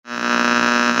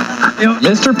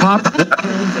Mr. Pop.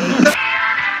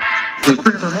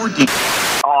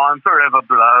 I'm forever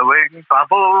blowing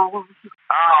bubbles.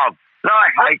 Oh, I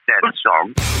hate that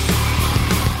song.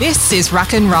 This is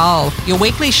Ruck and Roll, your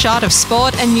weekly shot of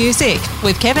sport and music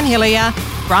with Kevin Hillier,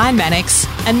 Brian Mannix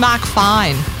and Mark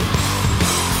Fine.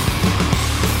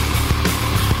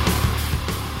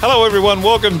 Hello everyone,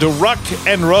 welcome to Ruck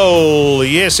and Roll.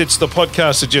 Yes, it's the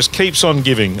podcast that just keeps on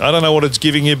giving. I don't know what it's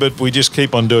giving you, but we just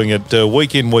keep on doing it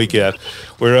week in, week out.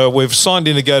 We've signed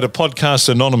in to go to Podcast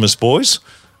Anonymous, boys.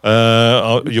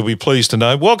 You'll be pleased to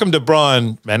know. Welcome to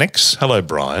Brian Mannix. Hello,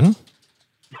 Brian.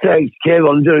 Thanks, Kev.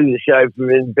 I'm doing the show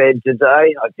from in bed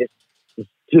today. It's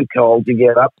too cold to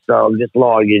get up, so I'm just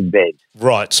lying in bed.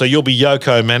 Right, so you'll be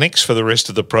Yoko Mannix for the rest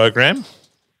of the program?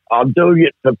 I'm doing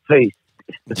it for peace.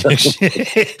 I'm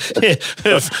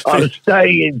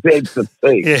staying in bed for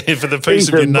peace. Yeah, for the peace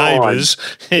of your neighbours.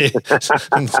 Yeah.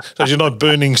 So you're not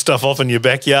burning stuff off in your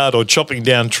backyard or chopping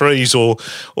down trees or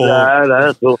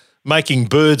No. making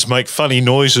birds make funny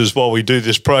noises while we do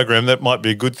this program. That might be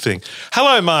a good thing.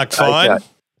 Hello, Mark Fine. Okay.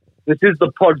 This is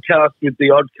the podcast with the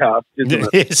oddcast, isn't it?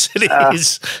 Yes, it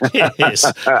is.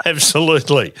 Yes,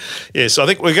 absolutely. Yes, I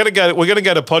think we're going to go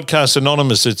to Podcast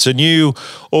Anonymous. It's a new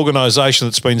organisation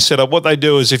that's been set up. What they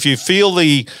do is, if you feel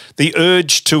the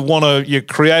urge to want to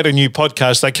create a new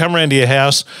podcast, they come around to your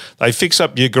house, they fix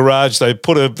up your garage, they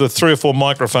put the 3 or 4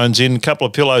 microphones in, a couple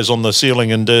of pillows on the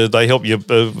ceiling, and they help you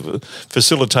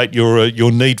facilitate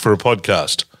your need for a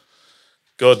podcast.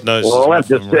 God knows. Well, I'll have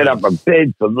to set up a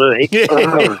bed for me.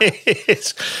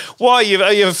 Yes. Why?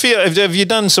 Have you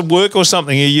done some work or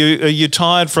something? Are you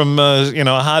tired from a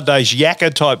hard day's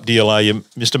yakka type deal? Are you,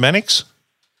 Mr. Mannix?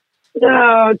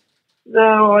 No.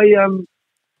 I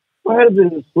had a bit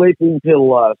of a sleeping pill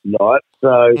last night,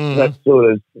 so that's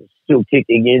sort of still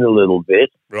kicking in a little bit.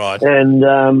 Right.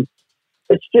 And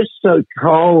it's just so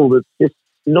cold. It's just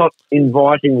not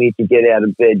inviting me to get out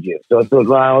of bed yet. So I thought,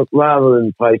 well, rather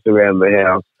than pace around the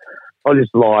house, I'll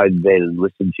just lie in bed and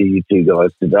listen to you two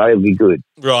guys today. It'll be good.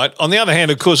 Right. On the other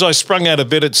hand, of course, I sprung out of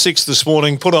bed at 6 this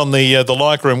morning, put on the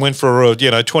Lycra and went for a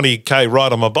 20k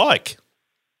ride on my bike.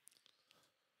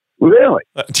 Really?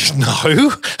 No.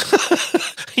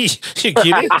 You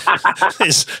kidding?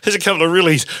 There's a couple of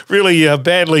really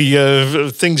badly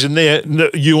things in there.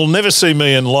 No, you will never see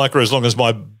me in Lycra as long as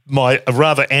my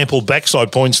rather ample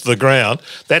backside points to the ground.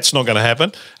 That's not going to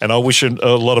happen, and I wish a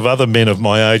lot of other men of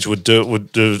my age would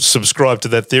subscribe to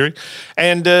that theory.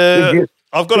 And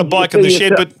I've got a bike in the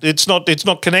shed, but it's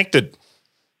not connected.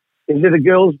 Is it a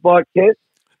girl's bike, Kev?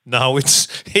 No, it's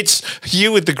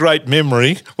you with the great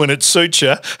memory when it suits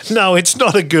you. No, it's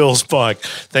not a girl's bike.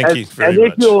 Thank you very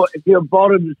much. And if your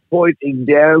bottom is pointing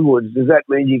downwards, does that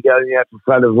mean you're going out in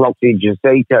front of Lockie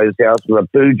Jacinto's house with a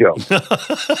poo jog?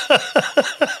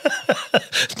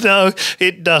 No,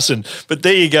 it doesn't. But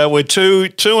there you go. We're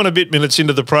two and a bit minutes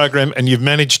into the program, and you've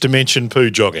managed to mention poo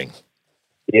jogging.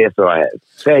 Yes, I have.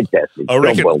 Fantastic. I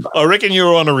reckon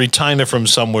you're on a retainer from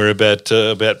somewhere about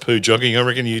poo jogging. I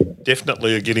reckon you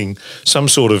definitely are getting some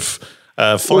sort of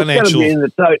financial. Well,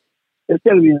 it's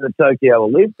going to be in the Tokyo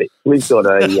Olympics. We've got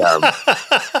a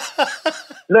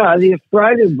no. The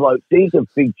Australian bloke, he's a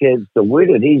big chance to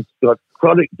win it. He's got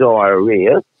chronic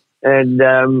diarrhea, and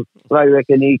they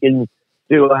reckon he can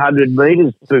do 100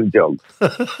 metres poo jog.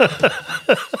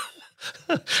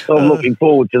 So I'm looking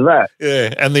forward to that.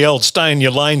 Yeah, and the old stay in your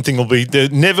lane thing will be,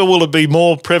 never will it be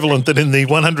more prevalent than in the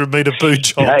 100-metre poo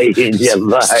jog. Stay in your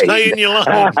lane. Stay in your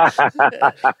lane.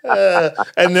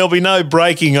 And there'll be no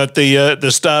braking at the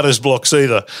starters blocks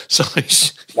either. So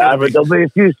no, but there'll be a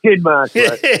few skid marks. All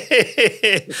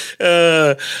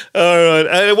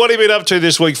right. What have you been up to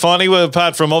this week, Finey? Well,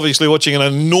 apart from obviously watching an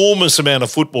enormous amount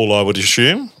of football, I would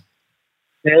assume.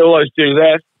 Yeah, I always do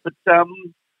that. But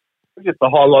I guess the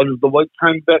highlight of the week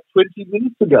came about 20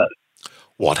 minutes ago.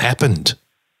 What happened?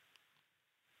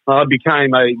 I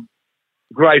became a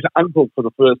great uncle for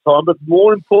the first time, but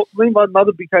more importantly, my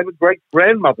mother became a great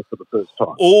grandmother for the first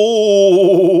time.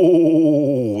 Oh,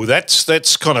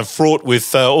 that's kind of fraught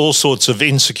with all sorts of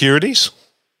insecurities.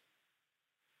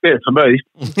 Yeah, for me.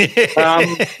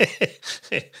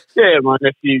 My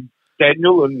nephew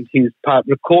Daniel and his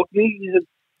partner Courtney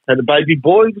had a baby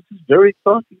boy, which is very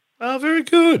exciting. Oh, very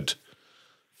good.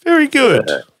 Very good.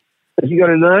 Have you got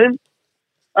a name?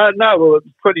 No, well, it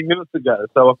was 20 minutes ago,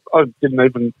 so I didn't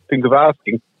even think of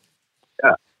asking.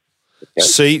 Okay.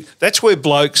 See, that's where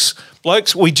blokes,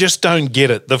 we just don't get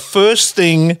it. The first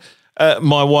thing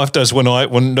my wife does when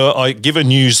I give her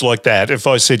news like that, if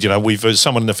I said, we've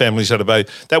someone in the family's had a baby,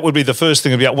 that would be the first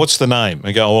thing. I'd be like, what's the name?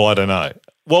 I go, I don't know.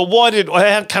 Well,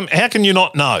 how can you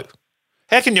not know?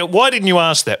 How can you? Why didn't you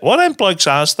ask that? Why don't blokes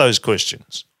ask those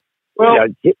questions? Well,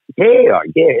 yeah, I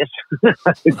guess.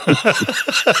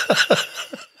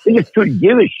 They just couldn't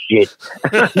give a shit.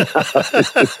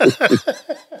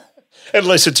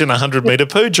 Unless it's in a 100-metre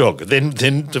poo jog, then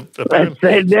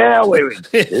Now we're in.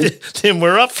 then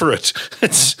we're up for it.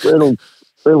 It's little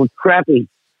crappy.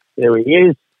 There he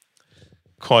is.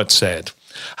 quite sad.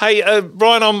 Hey,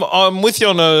 Brian, I'm with you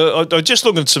on I just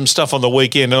looked at some stuff on the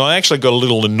weekend, and I actually got a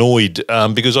little annoyed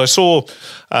because I saw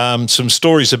some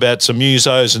stories about some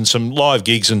musos and some live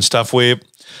gigs and stuff where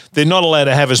they're not allowed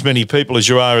to have as many people as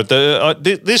you are at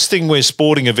this thing where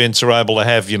sporting events are able to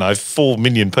have 4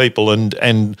 million people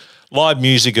and live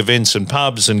music events and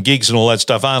pubs and gigs and all that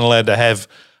stuff aren't allowed to have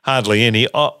hardly any.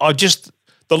 I just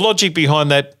the logic behind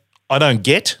that I don't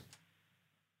get.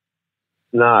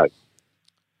 No.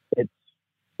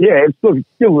 It's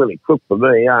still really quick for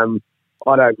me. I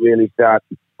don't really start.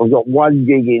 I've got 1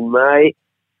 gig in May.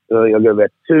 I've got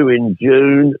about 2 in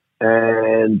June,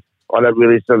 and I don't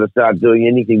really sort of start doing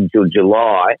anything until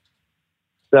July.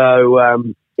 So,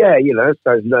 so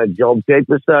there's no job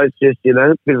keeper. So it's just,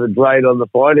 a bit of a drain on the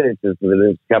finances for the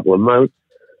next couple of months.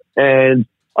 And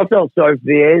I felt sorry for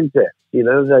the Anzacs.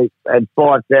 They had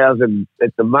 5,000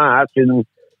 at the march, and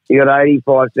you got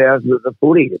 85,000 at the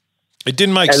footy. It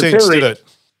didn't make sense, did it?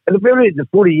 And apparently at the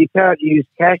footy, you can't use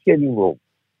cash anymore.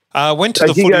 Went to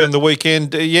the footy on the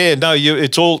weekend.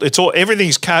 It's all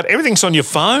everything's card. Everything's on your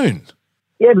phone.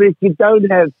 Yeah, but if you don't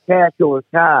have cash or a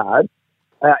card,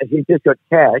 if you've just got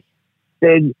cash,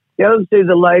 then go and see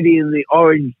the lady in the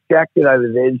orange jacket over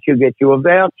there, and she'll get you a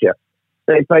voucher.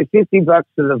 They pay $50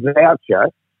 for the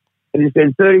voucher, and you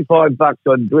spend $35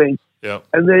 on drinks,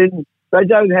 and then they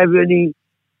don't have any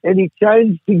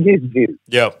change to give you.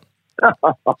 Yep.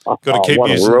 Got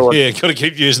to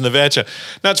keep using the voucher.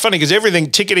 No, it's funny because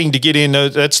ticketing to get in.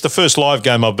 That's the first live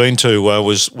game I've been to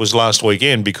was last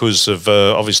weekend because of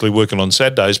obviously working on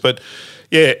Saturdays. But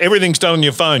yeah, everything's done on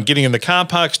your phone. Getting in the car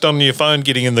park's done on your phone.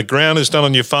 Getting in the ground is done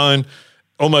on your phone.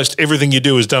 Almost everything you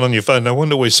do is done on your phone. No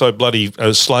wonder we're so bloody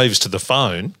slaves to the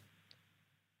phone.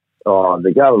 Oh,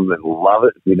 the government will love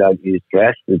it if we don't use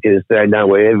cash because they know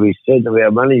where every cent of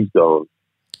our money's gone.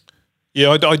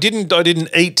 Yeah, I didn't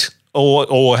eat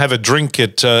or have a drink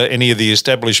at any of the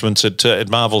establishments at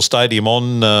Marvel Stadium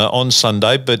on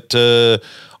Sunday, but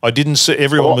I didn't see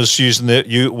everyone was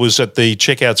was at the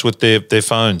checkouts with their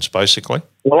phones basically.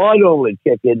 Well, I normally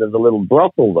check into the little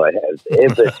brothel they have there,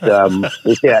 but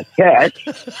without cash,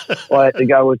 I had to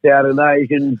go without an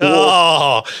Asian.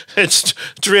 Oh, it's a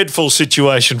dreadful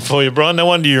situation for you, Brian. No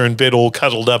wonder you're in bed all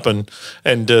cuddled up and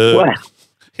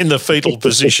in the fetal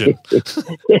position.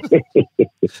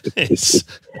 Yes.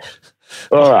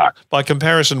 All right. By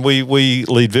comparison, we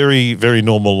lead very, very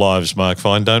normal lives, Mark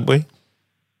Fine, don't we?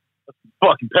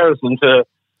 By comparison to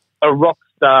a rock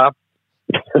star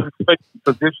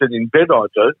position in bed, I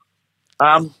do.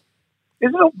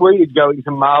 Isn't it weird going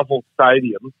to Marvel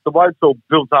Stadium? The way it's all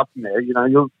built up in there,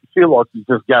 you'll feel like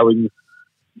you're just going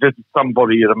to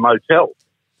somebody at a motel.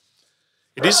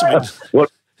 It is a bit.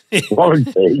 What?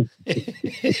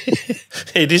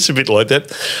 It is a bit like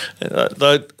that.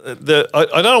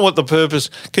 I don't know what the purpose.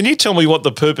 Can you tell me what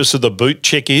the purpose of the boot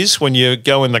check is when you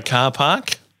go in the car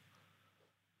park?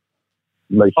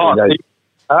 Car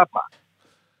park.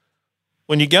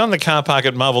 When you go in the car park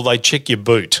at Marvel, they check your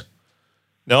boot.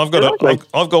 Now I've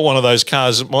got one of those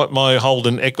cars, my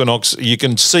Holden Equinox. You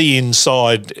can see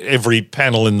inside every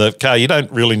panel in the car. You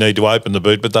don't really need to open the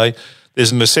boot, but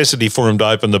there's a necessity for them to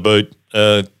open the boot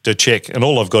to check. And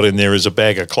all I've got in there is a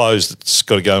bag of clothes that's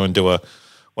got to go into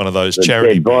one of those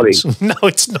charity bins. No,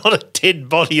 it's not a dead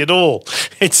body at all.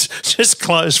 It's just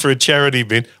clothes for a charity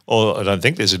bin. Or I don't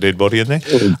think there's a dead body in there.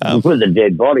 Put the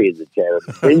dead body in the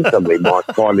charity bin. Somebody might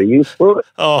find a use for it.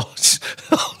 Oh,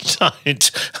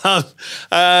 don't.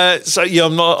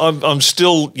 I'm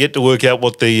still yet to work out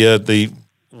what the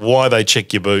why they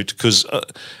check your boot because.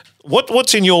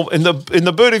 What's in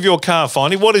the boot of your car,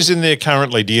 Finey? What is in there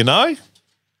currently? Do you know?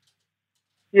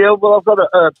 Yeah, well, I've got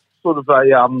a sort of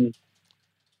a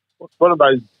one of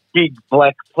those big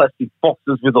black plastic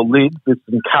boxes with a lid with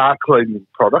some car cleaning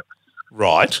products.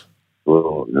 Right.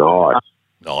 Oh, nice.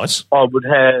 Nice. I would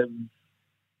have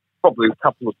probably a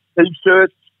couple of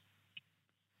T-shirts.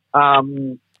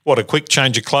 What, a quick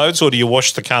change of clothes, or do you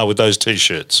wash the car with those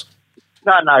T-shirts?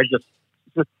 No, just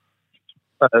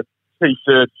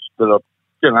T-shirts.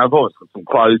 I've always got some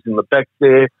clothes in the back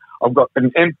there. I've got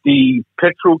an empty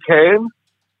petrol can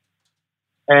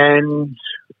and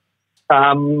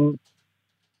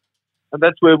and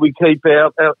that's where we keep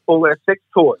all our sex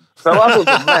toys. So other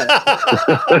than that,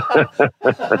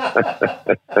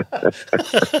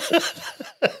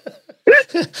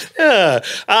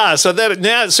 so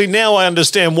that now I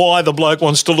understand why the bloke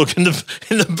wants to look in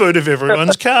the boot of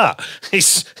everyone's car.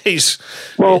 He's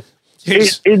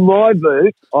in my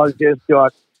boot, I've just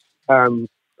got some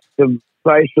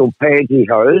facial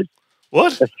pantyhose.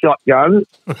 What? A shotgun,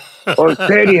 or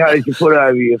pantyhose you put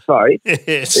over your face.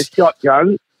 Yes. A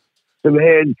shotgun, some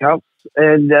handcuffs,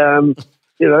 and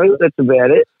that's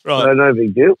about it. Right. So no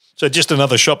big deal. So just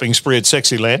another shopping spree at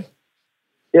Sexyland.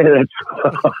 Yeah, that's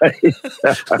right.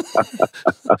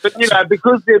 but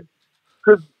because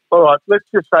all right, let's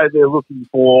just say they're looking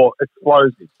for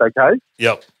explosives. Okay.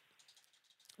 Yep.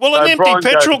 Well, So an empty Brian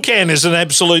petrol goes- can is an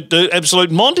absolute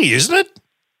Monty, isn't it?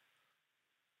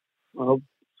 Well,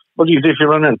 what do you do if you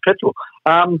run out of petrol?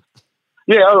 Yeah,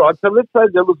 all right. So let's say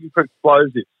they're looking for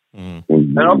explosives,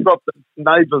 and I've got the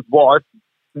neighbour's wife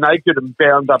naked and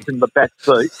bound up in the back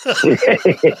seat in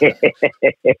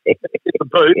the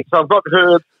boot. So I've got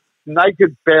her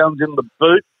naked, bound in the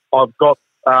boot. I've got,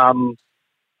 I've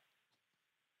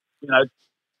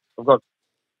got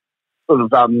sort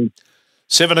of,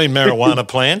 17 marijuana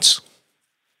plants.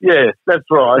 yeah, that's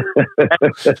right, and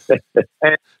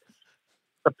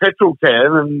a petrol can,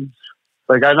 and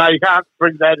they go, no, you can't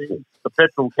bring that in. The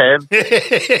petrol can.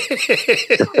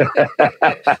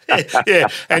 Yeah,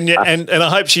 and I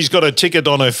hope she's got a ticket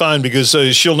on her phone because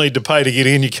she'll need to pay to get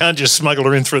in. You can't just smuggle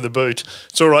her in through the boot.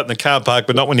 It's all right in the car park,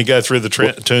 but not when you go through the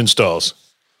turnstiles.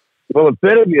 Well, it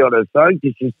better be on her phone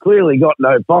because she's clearly got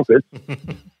no pockets.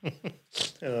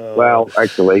 Well,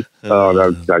 actually,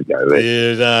 don't go there.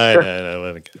 Yeah, no,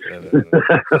 let it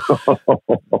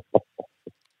go.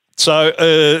 So,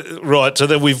 right, so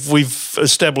then we've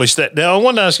established that. Now, I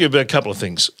want to ask you about a couple of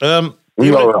things. All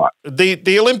right.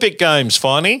 The Olympic Games,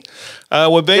 Finey,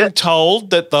 we're being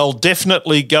told that they'll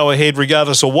definitely go ahead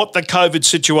regardless of what the COVID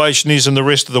situation is in the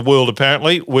rest of the world,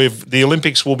 apparently. The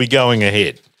Olympics will be going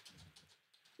ahead.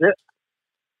 Yeah.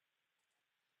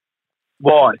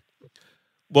 Why?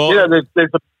 Well, there's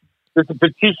a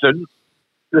petition.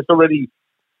 There's already...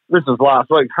 This was last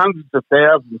week. Hundreds of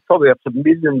thousands, probably up to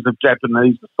millions of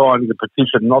Japanese are signing a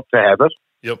petition not to have it.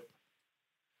 Yep.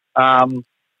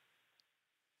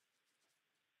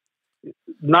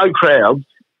 No crowds.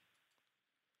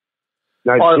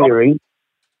 No cheering.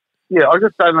 I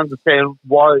just don't understand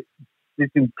why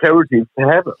it's imperative to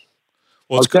have it.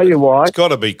 Well, I'll tell you why. It's got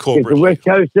to be It's corporate. the West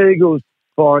Coast Eagles,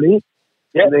 Finey.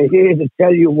 Yeah. And they're here to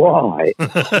tell you why.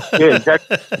 Yeah,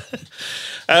 exactly.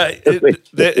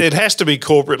 It has to be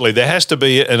corporately. There has to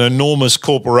be an enormous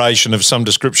corporation of some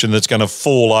description that's going to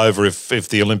fall over if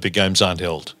the Olympic Games aren't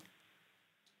held.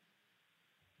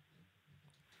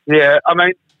 Yeah, I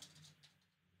mean,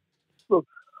 look,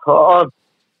 as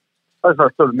I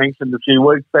sort of mentioned a few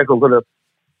weeks back, I've got a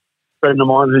friend of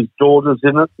mine whose daughter's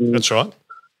in it. And That's right.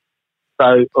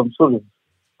 so I'm sort of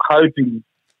hoping,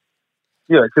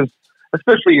 because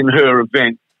especially in her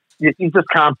event, you just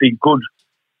can't be good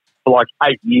for like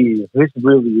 8 years. This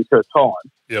really is her time.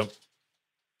 Yep.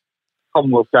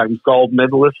 Commonwealth Games gold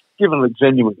medalist, given a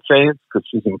genuine chance because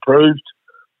she's improved.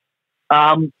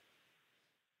 So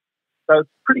it's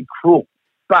pretty cruel.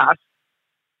 But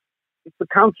it's a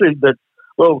country that,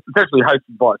 well, it's actually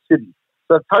hosted by a city.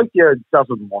 So Tokyo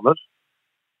doesn't want it.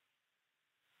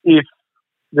 If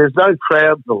there's no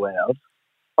crowds allowed,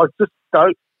 I just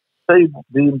don't see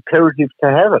the imperative to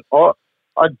have it.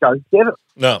 I don't get it.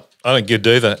 No, I don't get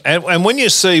it either. And when you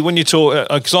talk,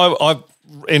 because I've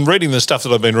in reading the stuff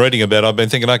that I've been reading about, I've been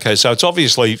thinking, okay, so it's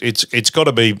obviously it's got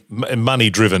to be money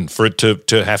driven for it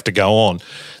to have to go on.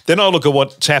 Then I look at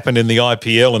what's happened in the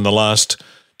IPL in the last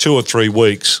 2 or 3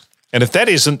 weeks, and if that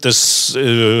isn't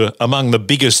among the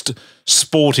biggest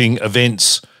sporting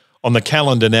events on the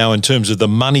calendar now in terms of the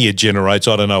money it generates,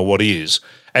 I don't know what is.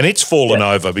 And it's fallen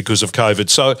over because of COVID.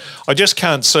 So I just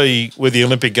can't see where the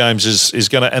Olympic Games is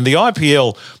going to – and the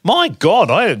IPL, my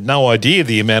God, I had no idea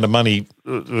the amount of money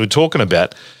we're talking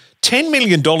about. $10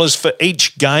 million for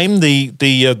each game the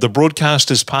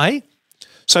broadcasters pay.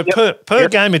 So per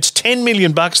game, it's $10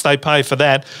 million they pay for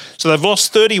that. So they've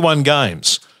lost 31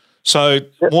 games. So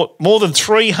more than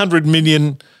 $300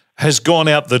 million has gone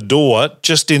out the door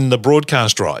just in the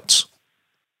broadcast rights.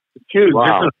 It's huge,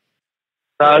 Wow.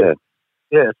 isn't it?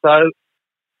 So,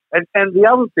 and the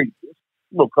other thing is,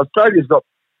 look, Australia's got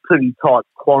pretty tight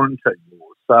quarantine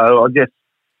laws, so I guess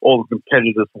all the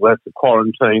competitors will have to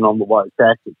quarantine on the way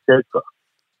back, etc.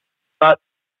 But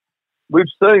we've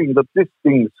seen that this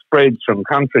thing spreads from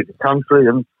country to country,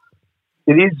 and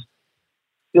it is,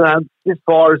 this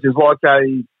virus is like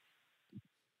a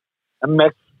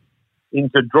mass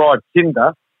into dry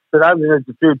tinder, but only needs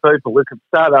a few people. We could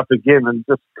start up again and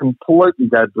just completely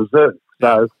go berserk.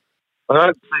 So I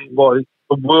don't see why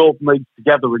the world needs to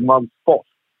gather in one spot.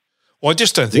 Well, I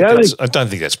just don't think I don't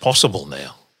think that's possible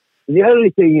now. The only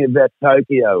thing about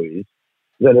Tokyo is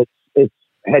that it's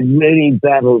had many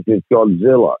battles with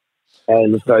Godzilla,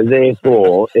 and so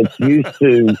therefore it's used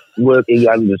to working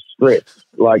under stress.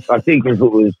 Like, I think if it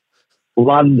was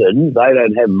London, they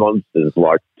don't have monsters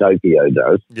like Tokyo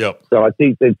does. Yep. So I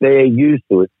think that they're used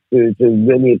to it, to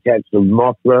many attacks of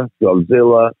Mothra,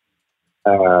 Godzilla,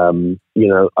 a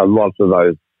lot of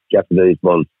those Japanese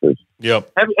monsters.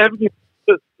 Yep. Have you read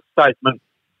the statement,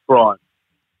 Brian?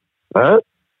 Huh?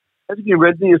 Haven't you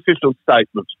read the official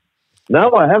statement?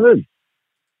 No, I haven't.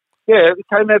 Yeah, it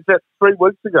came out about 3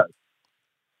 weeks ago.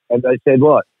 And they said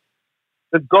what?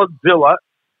 That Godzilla,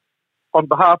 on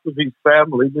behalf of his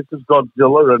family, Mrs.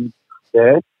 Godzilla and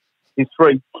his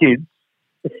 3 kids,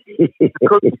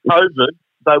 because of COVID,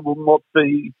 they will not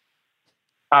be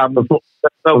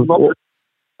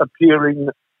appearing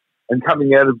and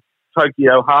coming out of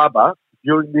Tokyo Harbour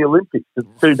during the Olympics. It's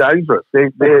too dangerous.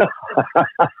 They're many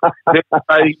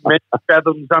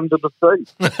fathoms under the sea.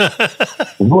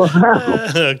 Wow.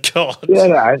 Oh, God.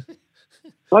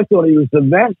 I thought he was the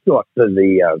mascot for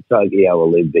the Tokyo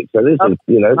Olympics. So this is,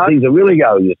 things are really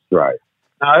going astray.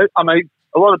 No, I mean,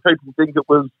 a lot of people think it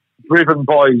was driven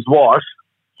by his wife.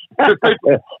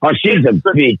 Oh, she's a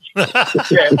bitch.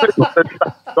 Yeah, people think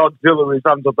Godzilla is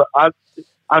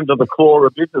under the claw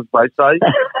of it, as they say.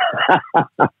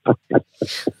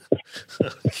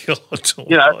 God,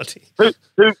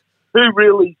 who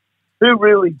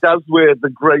really does wear the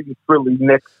green frilly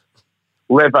neck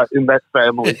leather in that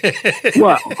family?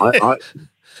 Well,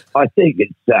 I think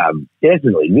it's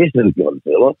definitely Mrs.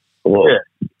 Godzilla, or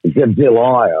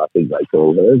Godzilla, I think they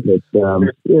call her.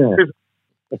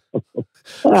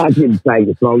 But I didn't take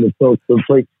it long to talk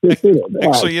complete shit, did it?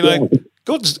 Actually,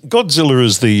 Godzilla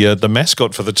is the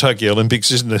mascot for the Tokyo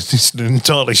Olympics, isn't it? It's an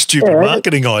entirely stupid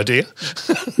marketing idea.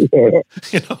 Yeah.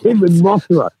 Even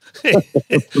Mothra.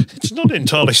 It's not an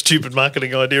entirely stupid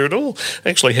marketing idea at all.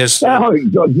 Actually has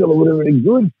Godzilla would have been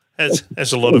good.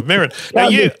 Has a lot of merit.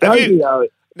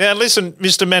 Now, listen,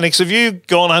 Mr. Mannix, have you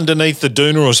gone underneath the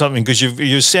doona or something? Because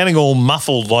you're sounding all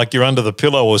muffled, like you're under the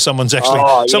pillow, or someone's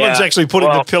actually putting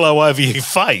the pillow over your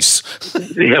face.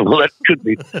 Yeah, well, that could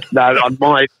be. No,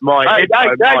 my Hey,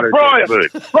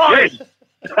 Brian,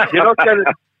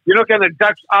 you're not going to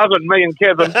Dutch oven me and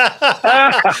Kevin.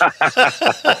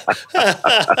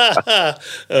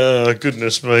 Oh,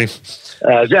 goodness me.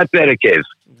 is that better, Kev?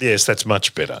 Yes, that's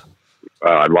much better.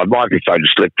 My microphone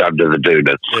slipped under the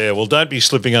doona. Yeah, well, don't be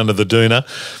slipping under the doona.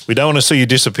 We don't want to see you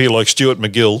disappear like Stuart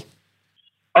McGill.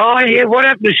 Oh, yeah, what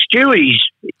happened to Stewie?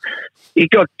 He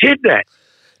got kidnapped.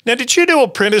 Now, did you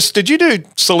do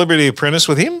Celebrity Apprentice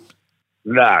with him?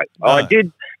 No, I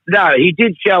did. No, he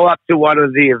did show up to one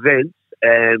of the events,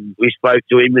 and we spoke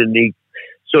to him, and he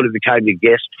sort of became a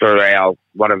guest for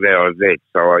one of our events.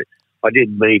 So I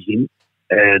did meet him,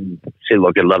 and seemed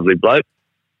like a lovely bloke.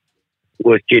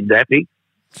 Worth kidnapping.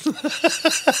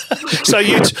 So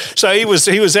he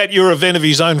was at your event of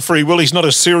his own free will. He's not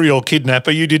a serial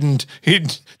kidnapper. You didn't.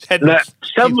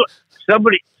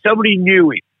 Somebody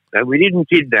knew him, and we didn't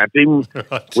kidnap him.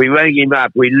 Right. We rang him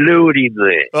up. We lured him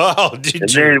there. Oh,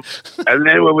 did you? And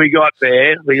then when we got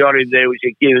there, we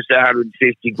said, "Give us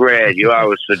 $150,000. You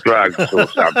owe us for drugs or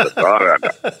something." I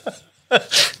don't know.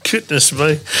 Goodness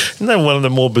me! Isn't that one of the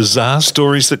more bizarre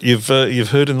stories that you've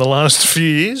heard in the last few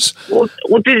years? Well,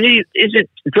 is it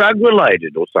drug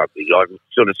related or something? I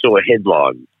sort of saw a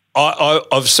headline.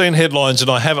 I've seen headlines, and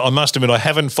I must admit I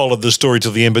haven't followed the story to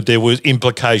the end, but there were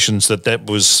implications that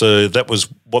was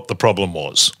what the problem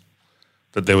was.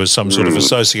 That there was some sort of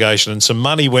association, and some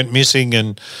money went missing,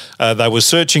 and they were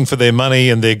searching for their money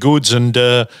and their goods, and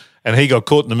he got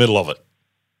caught in the middle of it.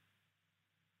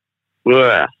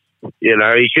 Well,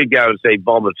 he should go and see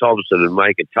Bomber Thompson and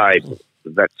make a table.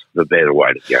 That's the better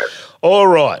way to go. All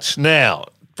right. Now,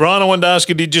 Brian, I wanted to ask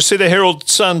you, did you see the Herald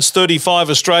Sun's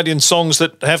 35 Australian songs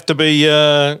that have to be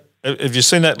have you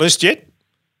seen that list yet?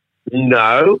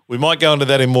 No. We might go into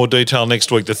that in more detail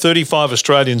next week. The 35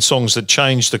 Australian songs that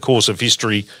changed the course of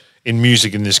history in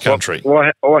music in this country.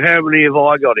 Or how many have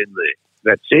I got in there?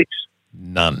 That's 6?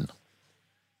 None.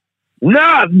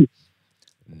 None?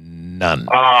 None.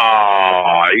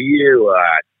 Oh, you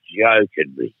are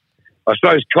joking me. I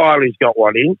suppose Kylie's got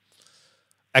one in.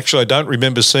 Actually, I don't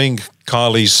remember seeing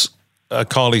Kylie's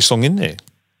song in there.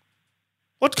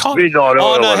 What Kylie? Midnight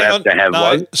Oil would have to have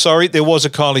one. Sorry, there was a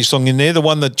Kylie song in there. The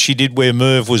one that she did where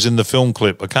Merv was in the film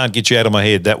clip. I can't get you out of my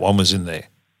head. That one was in there.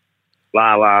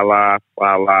 la la la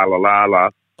la la la la la.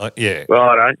 Yeah.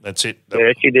 Righto. That's it.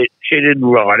 Yeah, she did. She didn't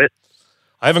write it.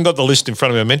 I haven't got the list in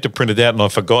front of me. I meant to print it out and I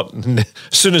forgot. And as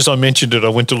soon as I mentioned it, I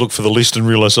went to look for the list and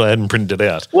realised I hadn't printed it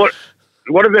out. What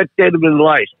about Gentleman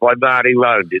Lace by Marty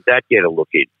Lone? Did that get a look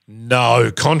in?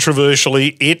 No, controversially,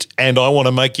 it and I Want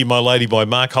to Make You My Lady by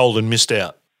Mark Holden missed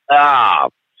out. Ah,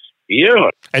 yeah.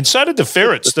 And so did the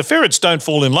Ferrets. The Ferrets Don't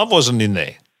Fall in Love wasn't in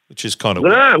there, which is kind of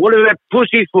weird. No, what about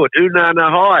Pussyfoot, Unana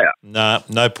Higher? Nah,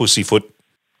 no Pussyfoot.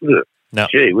 Ugh. No.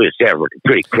 Gee, we're having a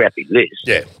pretty crappy list.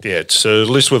 Yeah, it's a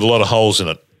list with a lot of holes in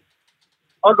it.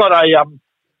 I got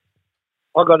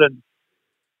an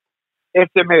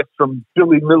SMS from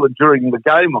Billy Miller during the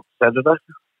game on Saturday.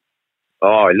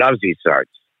 Oh, he loves his songs.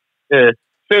 Yeah,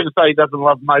 fair to say he doesn't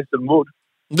love Mason Wood.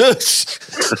 Now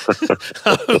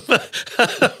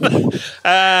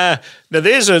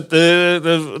there's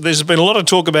been a lot of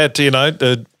talk about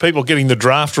the people getting the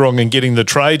draft wrong and getting the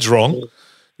trades wrong.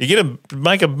 You going to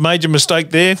make a major mistake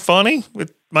there, Finey,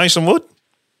 with Mason Wood?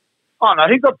 Oh no,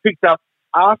 he got picked up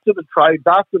after the trade,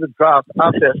 after the draft.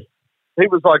 After he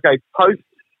was like a post,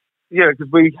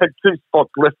 because we had 2 spots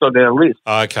left on our list.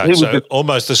 Okay, so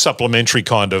almost a supplementary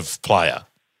kind of player.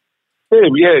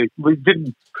 Yeah, we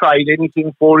didn't trade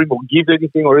anything for him or give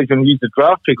anything or even use a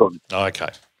draft pick on him. Okay,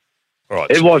 all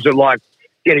right. It wasn't like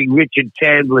getting Richard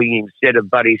Tambling instead of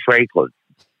Buddy Franklin.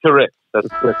 Correct. That's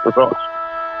right.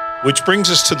 Which brings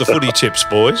us to the footy tips,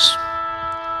 boys,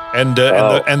 and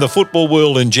the football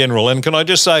world in general. And can I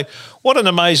just say, what an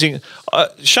amazing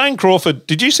Shane Crawford.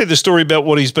 Did you see the story about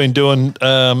what he's been doing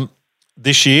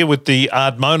this year with the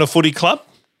Ardmona Footy Club?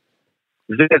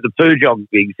 Is that the poo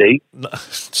jogging thing? No,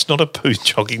 it's not a poo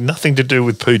jogging. Nothing to do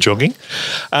with poo jogging.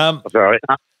 Sorry.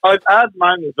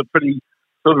 Ardmona is a pretty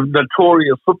sort of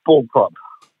notorious football club.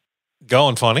 Go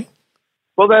on, Finey.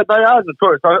 Well, they are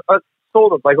notorious. I saw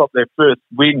that they got their first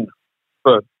win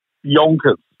for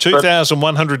Yonkers.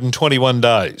 2,121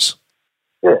 days.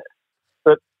 Yeah.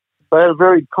 But they had a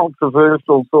very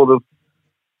controversial sort of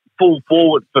full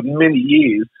forward for many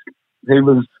years. He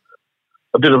was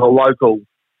a bit of a local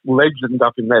legend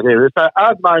up in that area. So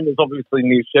Ardmona is obviously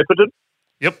near Shepparton.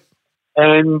 Yep.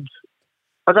 And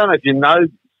I don't know if you know,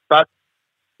 but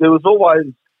there was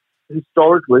always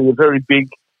historically a very big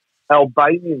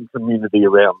Albanian community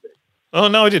around there. Oh,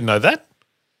 no, I didn't know that.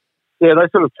 Yeah, they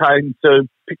sort of came to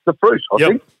pick the fruit, I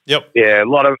think. Yep. Yeah, a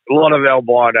lot of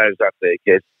albinos up there,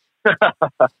 Kes.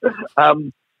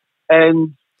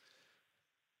 And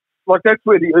like that's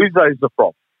where the Uzos are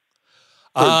from.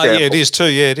 Yeah, it is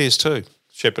too. Yeah, it is too.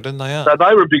 Shepparton, they are. So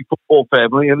they were a big football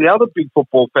family, and the other big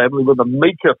football family were the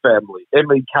Mika family,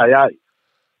 M-E-K-A.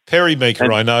 Perry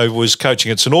Meeker, I know, was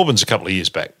coaching at St Albans a couple of years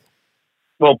back.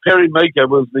 Well, Perry Meeker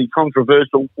was the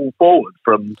controversial full forward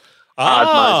from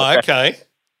Ardmona. Okay.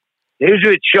 He was a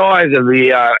bit shy than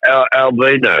the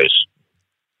albinos.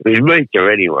 He's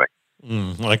Meeker anyway.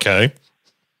 Okay.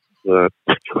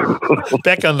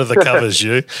 Back under the covers,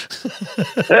 you.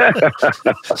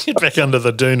 Get back under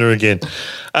the doona again.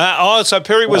 So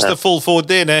Perry was the full forward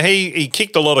there. Now, he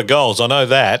kicked a lot of goals. I know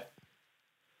that.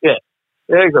 Yeah,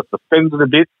 he got suspended a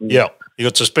bit. Yeah, he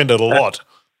got suspended a lot.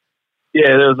 Yeah,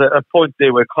 there was a point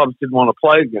there where clubs didn't want to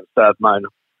play against Ardmona.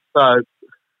 I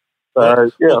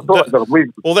thought I got a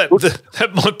win. Well,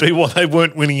 that might be why they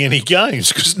weren't winning any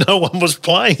games, because no one was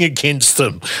playing against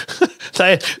them.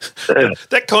 That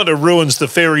kind of ruins the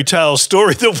fairy tale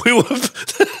story that we were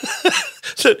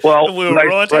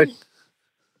writing.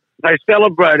 They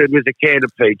celebrated with a can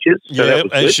of peaches. So yeah,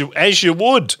 as you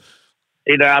would.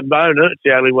 In Ardmona, it's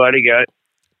the only way to go.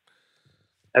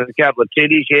 Have a couple of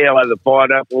titties. Yeah, I'll have the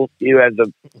pineapple. You have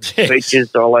the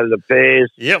peaches. I'll have the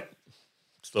pears. Yep,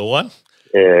 it's the one.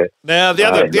 Yeah. Now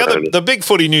the big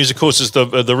footy news, of course, is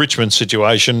the Richmond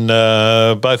situation,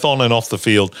 both on and off the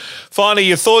field. Finally,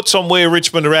 your thoughts on where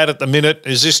Richmond are at the minute?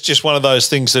 Is this just one of those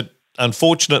things that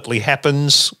unfortunately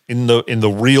happens in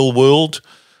the real world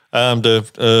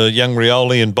to young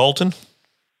Rioli and Bolton?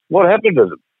 What happened to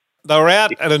them? They were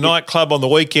out at a nightclub on the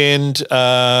weekend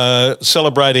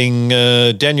celebrating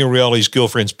Daniel Rioli's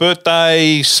girlfriend's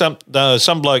birthday. Some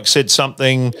bloke said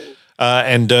something.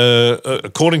 And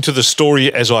according to the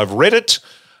story, as I've read it,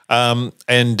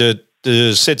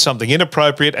 said something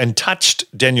inappropriate and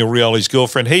touched Daniel Rioli's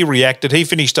girlfriend. He reacted. He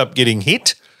finished up getting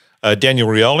hit, Daniel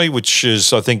Rioli, which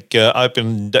is, I think,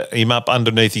 opened him up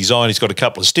underneath his eye, and he's got a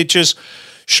couple of stitches.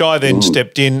 Shai then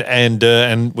stepped in and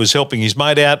was helping his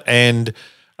mate out and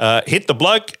hit the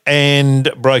bloke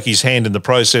and broke his hand in the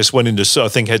process, went into, I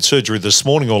think, had surgery this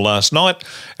morning or last night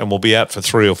and will be out for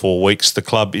 3 or 4 weeks. The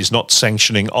club is not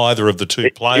sanctioning either of the two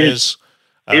players.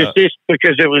 Is this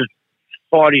because it was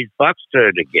Finey's Bucks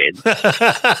turn again.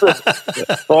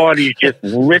 Finey's just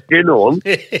ripped in on.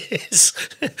 Yes.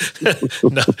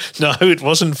 no, it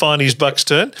wasn't Finey's Bucks'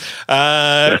 turn.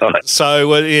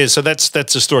 So that's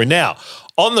the story. Now,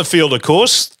 on the field, of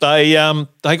course, they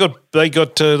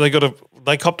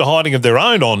copped a hiding of their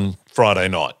own on Friday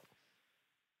night.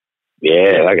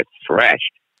 Yeah, they got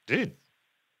thrashed. Did.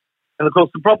 And, of course,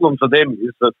 the problem for them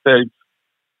is that they've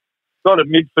got a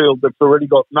midfield that's already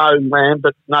got no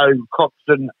Lambert, no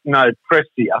Coxon, no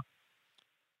Prestia.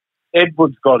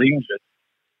 Edwards got injured.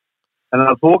 And,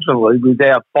 unfortunately,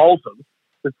 without Bolton,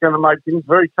 it's going to make things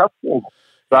very tough for them.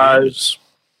 So, Yes.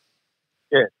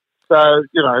 yeah. So,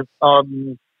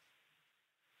 I'm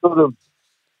sort of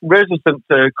reticent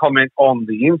to comment on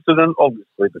the incident.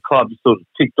 Obviously, the club sort of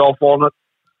ticked off on it.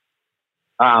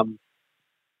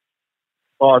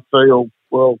 I feel,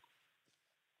 well,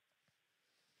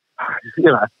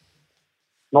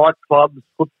 nightclubs,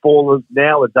 footballers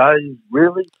nowadays,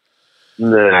 really?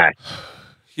 No.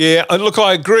 Yeah, look,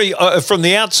 I agree. From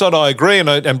the outside, I agree.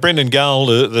 And Brendan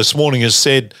Gale this morning has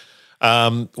said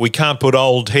we can't put an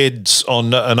old head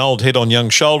on young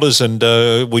shoulders, and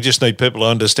we just need people to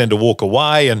understand to walk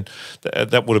away. And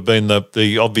that would have been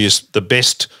the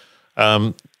best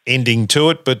ending to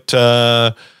it. But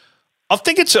I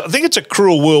think it's a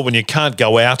cruel world when you can't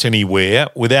go out anywhere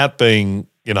without being,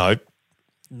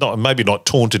 maybe not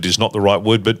taunted is not the right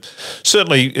word, but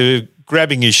certainly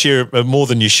grabbing your share, more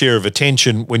than your share of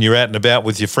attention when you're out and about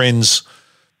with your friends,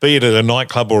 be it at a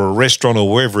nightclub or a restaurant or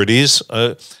wherever it is.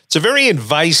 It's a very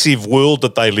invasive world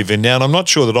that they live in now, and I'm not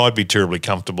sure that I'd be terribly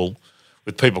comfortable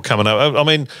with people coming up. I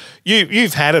mean,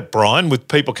 you've had it, Brian, with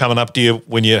people coming up to you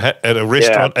when you're at a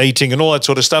restaurant eating and all that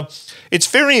sort of stuff. It's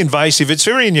very invasive. It's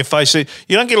very in your face. You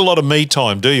don't get a lot of me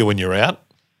time, do you, when you're out?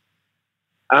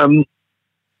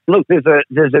 Look, there's a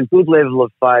good level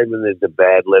of fame and there's a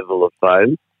bad level of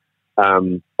fame.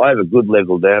 I have a good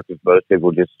level now because most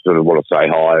people just sort of want to say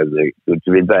hi and they're good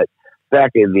to me. But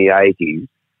back in the 80s,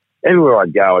 everywhere I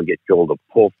go, I get called a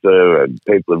puffer and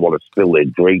people want to spill their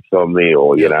drinks on me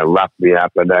or, rough me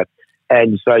up and that.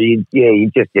 And so, you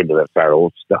just get to the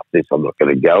farrell stuff. I'm not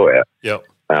going to go out. Yep.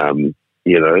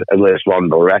 Unless Ron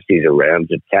Barassi's around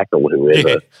to tackle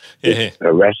whoever is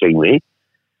harassing me.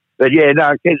 But,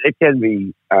 it can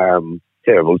be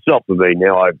terrible. It's not for me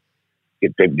now. I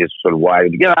get people just sort of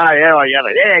waving, get over, how are you?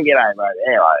 Yeah, get over,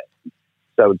 how are you?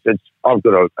 So I've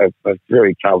got a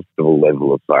very comfortable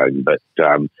level of fame. But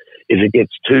if it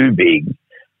gets too big,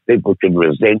 people can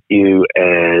resent you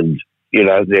and,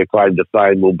 their claim to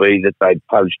fame will be that they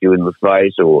punched you in the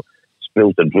face or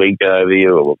spilt a drink over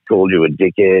you or called you a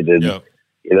dickhead and,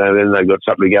 then they've got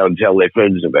something to go and tell their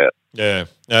friends about. Yeah,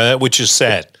 which is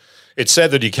sad. It's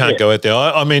sad that you can't go out there.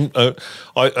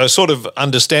 I sort of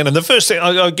understand. And the first thing,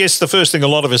 I guess the first thing a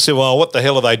lot of us say, well, what the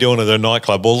hell are they doing at a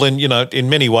nightclub? Well, then, in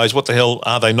many ways, what the hell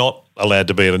are they not allowed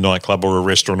to be at a nightclub or a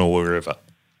restaurant or wherever?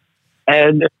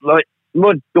 And,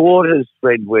 my daughter's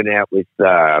friend went out with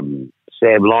Sam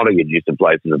Lonergan, used to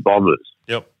play for the Bombers.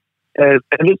 Yep. And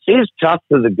it is tough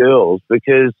for the girls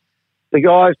because the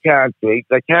guys can't drink.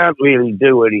 They can't really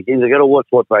do anything. They've got to watch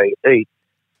what they eat.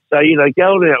 So,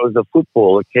 going out with a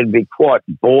footballer can be quite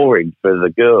boring for the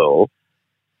girl.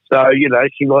 So,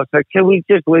 she might say, can we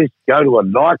just at least go to a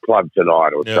nightclub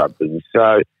tonight or something?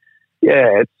 So,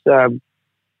 it's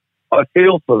I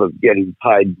feel for them getting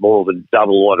paid more than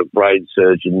double what a brain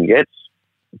surgeon gets.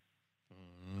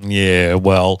 Yeah,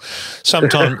 well,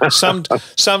 sometimes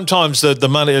the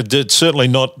money, it's certainly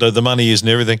not the money isn't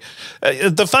everything.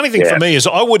 The funny thing for me is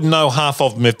I wouldn't know half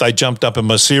of them if they jumped up in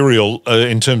my cereal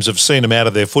in terms of seeing them out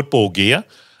of their football gear.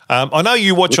 I know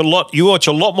you watch a lot. You watch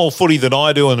a lot more footy than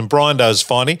I do, and Brian does,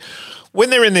 Finey. When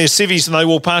they're in their civvies and they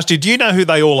walk past you, do you know who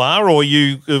they all are, or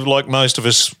you, like most of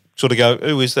us, sort of go,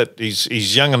 "Who is that?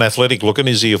 He's young and athletic looking.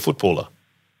 Is he a footballer?"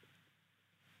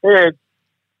 Yeah.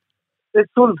 It's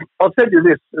sort of, I'll tell you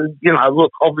this,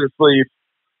 look, obviously,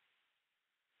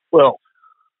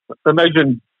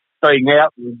 imagine being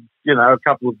out and, a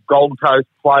couple of Gold Coast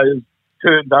players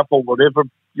turned up or whatever,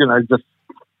 just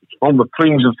on the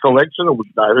fringe of selection. I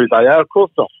wouldn't know who they are, of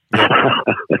course not.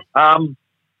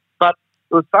 But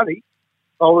it was funny.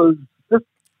 I was just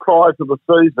prior to the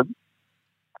season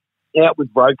out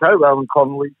with Broco, Rowan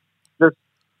Connolly, just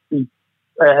in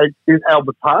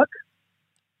Albert Park.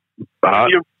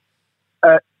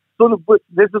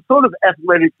 There's a sort of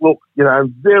athletic look,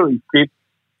 very fit,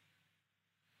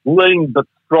 lean but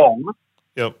strong.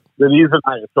 Yep. That is an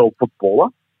AFL footballer.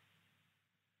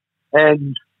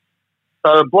 And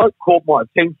so a bloke caught my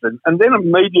attention, and then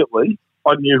immediately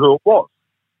I knew who it was.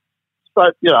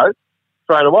 So,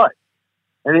 straight away.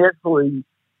 And he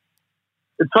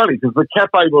it's funny because the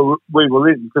cafe we were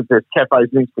in, because there's cafes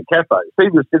next to cafes, he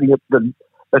was sitting at the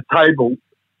table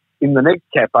in the next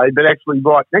cafe, but actually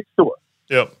right next to us.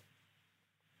 Yep.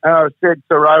 And I said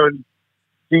to Rowan,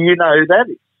 do you know who that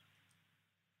is?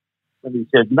 And he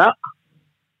said, no.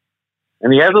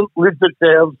 And he hasn't lived it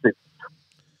down since.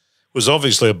 Was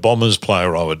obviously a Bombers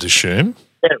player, I would assume.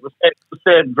 Yeah, it was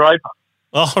Sam Draper.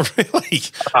 Oh, really?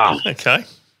 Oh. Okay.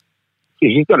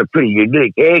 He's got a pretty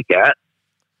unique haircut.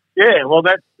 Yeah, well,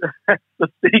 that's the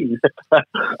thing.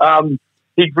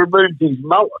 He'd removed his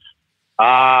mullet.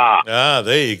 Ah.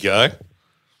 There you go.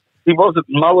 He wasn't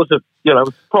mulleted, it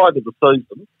was prior to the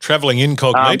season. Travelling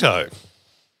incognito.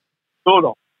 Sort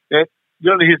of. Yeah. You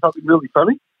want to hear something really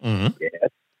funny? Mm-hmm. Yeah.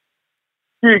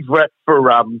 Huge rap for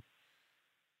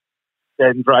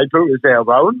Dan Draper is our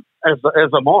Rowan, as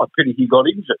am I. Pity he got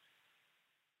injured.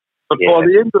 But by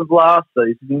the end of last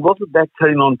season, he wasn't that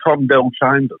keen on Tom Bell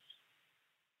Chambers.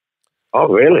 Oh,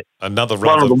 really? Another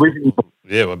One of the Wigan.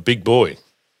 Yeah, a big boy.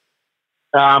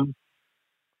 So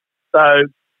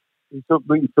we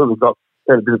sort of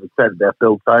had a bit of a chat about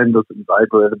Bell Chambers and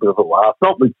Draper, had a bit of a laugh.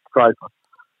 Not with Draper.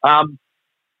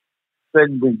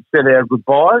 Then we said our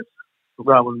goodbyes.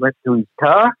 Rowan went to his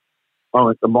car. I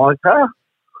went to my car.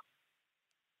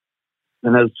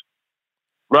 And as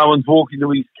Rowan's walking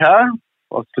to his car,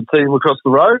 I could see him across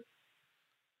the road.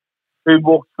 Who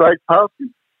walked straight past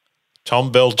him?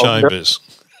 Tom Bell Chambers.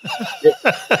 Yeah.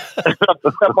 I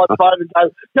my phone and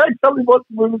go tell me what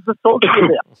we were just talking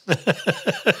about.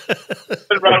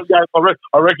 And Rowan goes,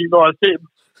 I recognise him.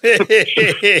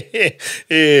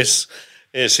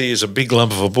 Yes, he is a big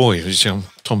lump of a boy. He's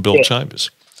Tom Bell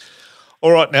Chambers.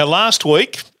 All right, now last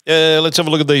week, let's have a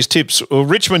look at these tips. Well,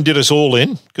 Richmond did us all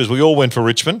in because we all went for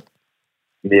Richmond.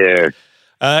 Yeah.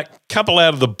 Couple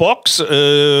out of the box.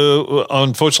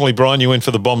 Unfortunately, Brian, you went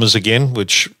for the Bombers again,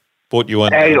 which brought you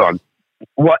undone. Hang on.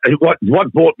 What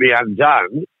brought me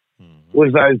undone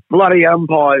was those bloody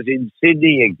umpires in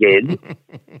Sydney again.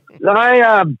 They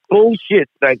are bullshit,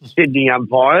 those Sydney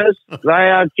umpires. They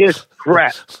are just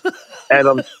crap. And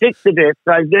I'm sick to death.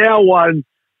 They've now won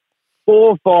 4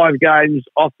 or 5 games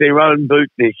off their own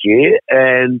boot this year,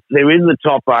 and they're in the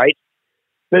top 8.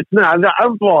 But no, the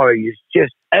umpiring is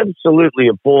just absolutely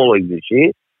appalling this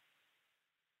year.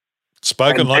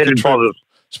 Spoken like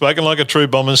a true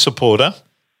Bombers supporter.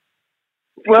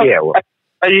 Well,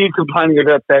 are you complaining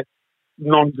about that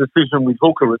non-decision with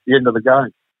Hooker at the end of the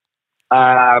game?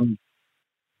 I'm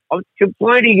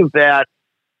complaining about,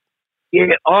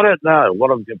 I don't know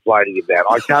what I'm complaining about.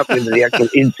 I can't remember the actual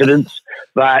incidents,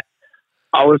 but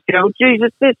I was going,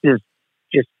 Jesus, this is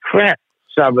just crap.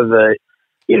 Some of the,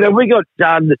 we got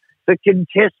done for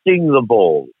contesting the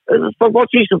ball. It's for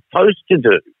what you're supposed to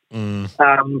do. And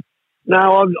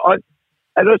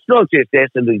it's not just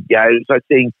Essendon games. I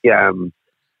think,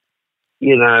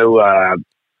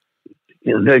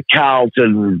 the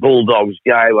Carlton Bulldogs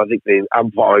game, I think the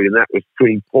umpiring in that was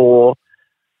pretty poor.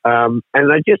 And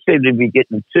they just seem to be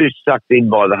getting too sucked in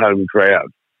by the home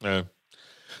crowd. Yeah.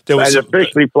 There was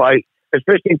especially play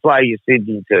your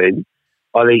Sydney team.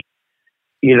 I think,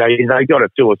 they got a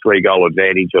 2 or 3 goal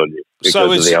advantage on you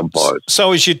because of the umpires.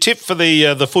 So is your tip for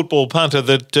the football punter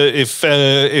that if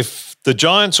the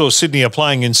Giants or Sydney are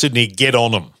playing in Sydney, get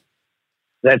on them?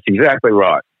 That's exactly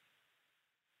right.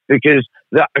 Because,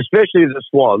 especially the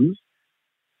Swans,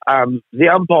 the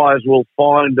umpires will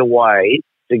find a way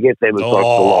to get them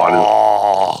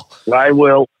across the line. They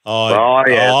will.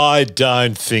 I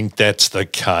don't think that's the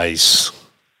case.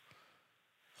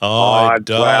 I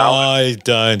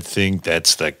don't think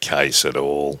that's the case at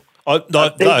all. There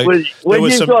were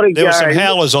some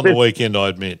howlers on the weekend, I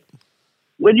admit.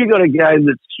 When you've got a game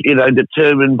that's,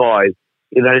 determined by,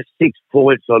 6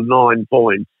 points or 9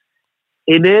 points,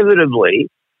 inevitably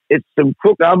it's some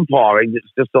crook umpiring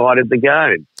that's decided the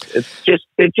game. It's just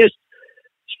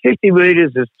 50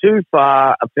 metres is too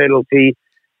far a penalty,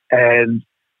 and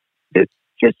it's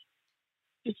just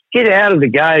get out of the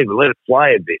game and let it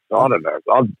play a bit. I don't know.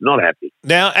 I'm not happy.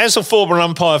 Now, as a former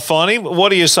umpire, Finey, what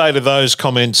do you say to those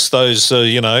comments, those,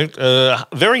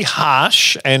 very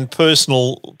harsh and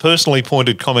personally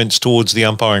pointed comments towards the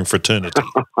umpiring fraternity?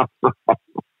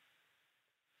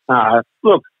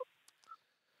 Look,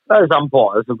 those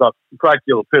umpires have got a great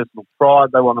deal of personal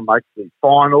pride. They want to make the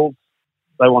finals.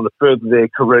 They want to further their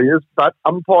careers. But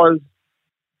umpires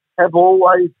have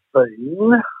always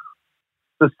been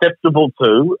susceptible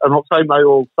to, and I'm saying they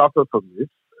all suffer from this,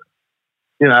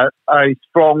 a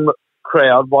strong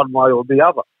crowd one way or the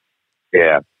other.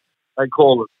 Yeah. They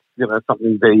call it,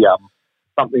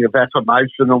 something of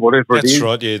affirmation or whatever it is. That's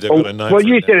right, yeah, they've got a name. Well,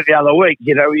 you said it the other week,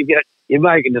 you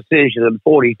make a decision and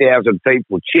 40,000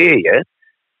 people cheer you.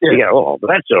 You go, oh,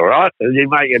 that's all right. And you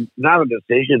make another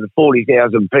decision,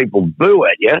 40,000 people boo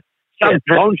at you.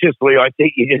 Subconsciously, I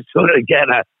think you're just sort of going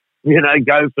to,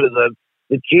 go for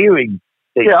the cheering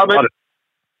thing. Yeah, I mean,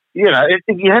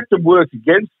 you have to work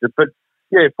against it. But,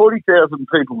 40,000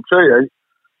 people cheer,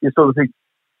 you sort of think,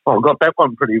 oh, I got that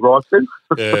one pretty right then.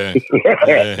 Yeah.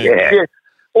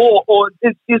 Or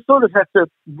you sort of have to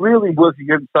really work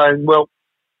against saying, well,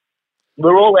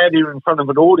 we're all out here in front of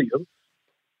an audience.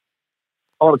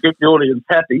 I want to keep the audience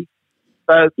happy.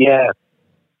 So, yeah.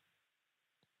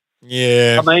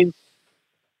 I mean,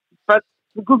 but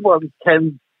the good ones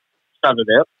can shut it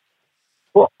out.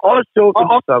 Well, I was talking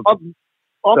to something.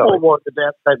 I'm more worried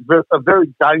about a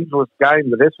very dangerous game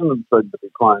that Essendon seem to be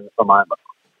playing at the moment.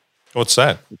 What's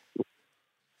that?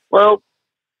 Well,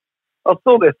 I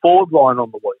saw their forward line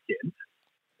on the weekend.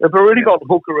 They've already got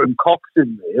Hooker and Cox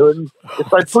in there, and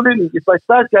if they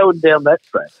start going down that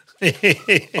track,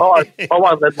 I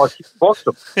won't let my kids watch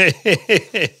them.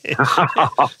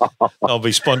 I'll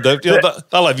be sponsored.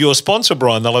 They'll have your sponsor,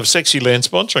 Brian. They'll have Sexy Land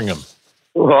sponsoring them.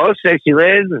 Well, Sexy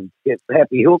Land and get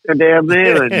Happy Hooker down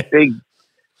there and big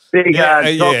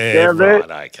Cox down there.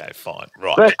 Right, okay, fine,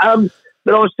 right. But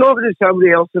I was talking to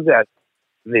somebody else about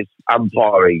this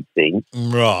umpiring thing,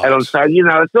 right? And I'm saying,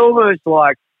 it's almost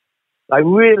like they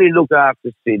really look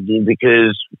after Sydney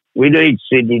because we need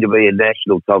Sydney to be a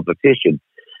national competition.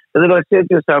 And then I said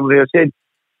to somebody, do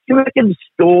you reckon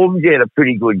Storm get a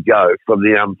pretty good go from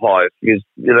the umpires? Because,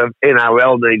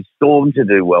 NRL needs Storm to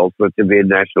do well for it to be a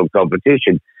national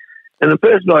competition. And the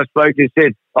person I spoke to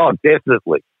said, oh,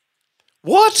 definitely.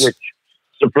 What? Which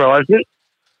surprised me.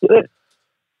 Yeah.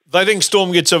 They think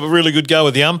Storm gets a really good go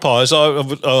with the umpires. There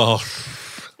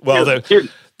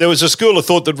was a school of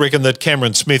thought that reckoned that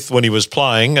Cameron Smith, when he was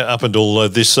playing up until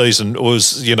this season, was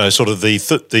sort of the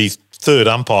third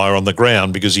umpire on the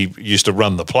ground because he used to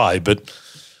run the play. But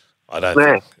I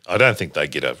don't think they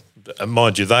get a.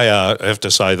 Mind you, they are. I have to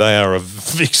say they are an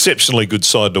exceptionally good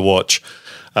side to watch.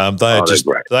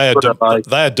 They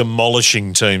are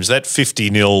demolishing teams. That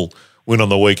 50-0 win on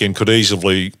the weekend could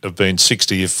easily have been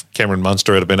 60 if Cameron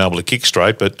Munster had been able to kick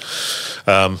straight. But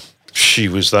they're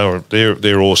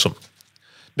awesome.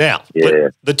 Now,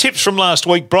 the tips from last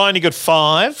week, Brian, you got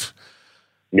 5.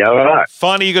 Yeah, all right.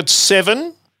 Finally, you got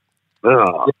 7.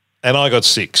 Oh. And I got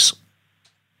 6.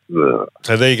 Oh.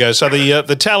 So there you go. So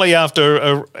the tally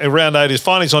after round 8 is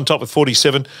Finey's on top with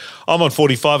 47. I'm on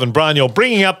 45, and Brian, you're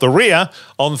bringing up the rear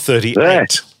on 38. Yeah.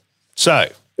 So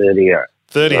 38.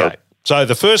 Oh. So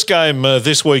the first game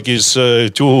this week is,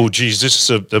 this is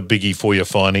a biggie for you,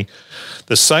 Finey.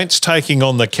 The Saints taking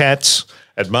on the Cats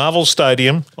at Marvel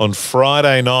Stadium on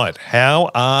Friday night.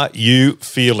 How are you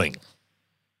feeling?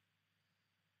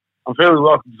 I'm feeling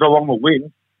like Geelong will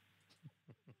win.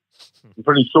 I'm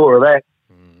pretty sure of that.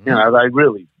 Mm-hmm.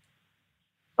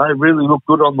 They really looked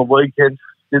good on the weekend,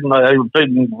 didn't they? They were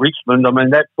beating Richmond. I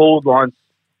mean, that forward line,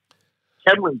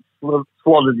 Cameron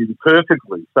slotted in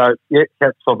perfectly. So,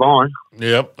 Cats are mine.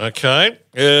 Yep, okay.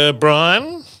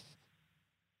 Brian?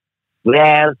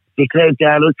 Well, declared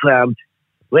Donald Trump,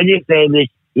 when you're famous,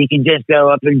 you can just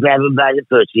go up and grab him by the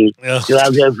pussy. Oh. So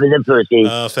I'll go for the pussy.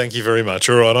 Thank you very much.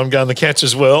 All right, I'm going the Cats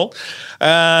as well.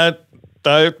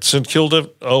 St Kilda,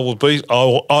 I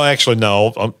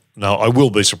will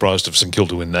be surprised if St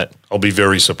Kilda win that. I'll be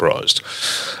very surprised.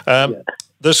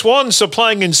 The Swans are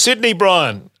playing in Sydney,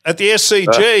 Brian, at the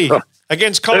SCG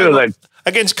against Collingwood,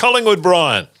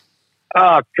 Brian.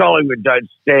 Oh, Collingwood don't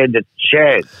stand a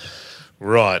chance.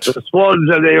 Right. The Swans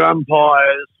and their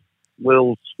umpires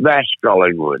will smash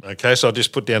Collingwood. Okay, so I'll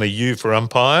just put down a U for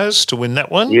umpires to win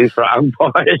that one. U for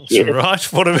umpires, yeah. Right.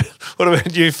 What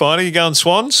about you, Finey? You going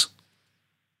Swans?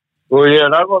 Well, yeah,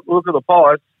 no, look at the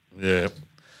Pies. Yeah.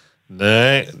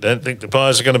 No, don't think the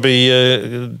Pies are going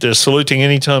to be saluting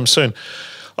anytime soon.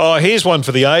 Oh, here's one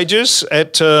for the ages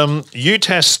at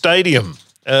UTAS Stadium,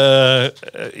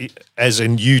 as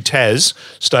in UTAS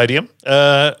Stadium.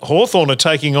 Hawthorn are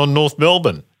taking on North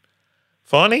Melbourne.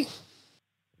 Finey?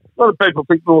 A lot of people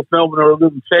think North Melbourne are a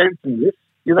little chance in this.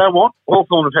 You know what?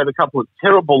 Hawthorn have had a couple of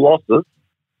terrible losses,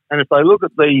 and if they look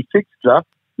at the fixture,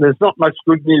 there's not much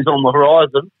good news on the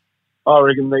horizon. I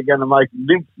reckon they're going to make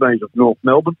mincemeat of North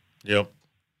Melbourne. Yep.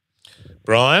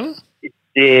 Brian?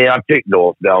 Yeah, I picked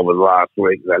North Melbourne last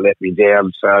week. They let me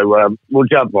down, so we'll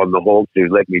jump on the Hawks who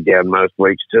let me down most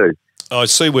weeks too. I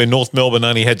see where North Melbourne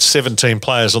only had 17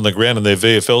 players on the ground in their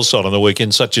VFL side on the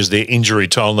weekend, such as their injury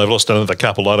toll, and they've lost another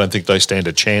couple. I don't think they stand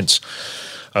a chance.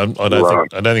 I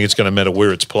don't think it's going to matter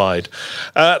where it's played.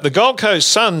 The Gold Coast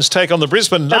Suns take on the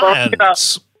Brisbane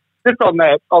Lions. Just on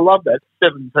that, I love that.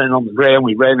 17 on the ground.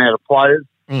 We ran out of players.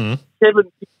 Mm.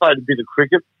 Kevin, he played a bit of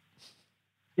cricket.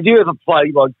 did you ever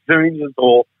play like juniors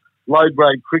or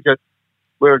low-grade cricket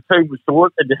where a team was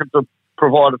short and you have to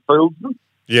provide a fieldsman?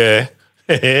 Yeah.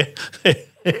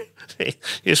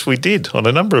 Yes, we did on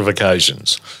a number of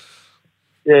occasions.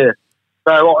 Yeah.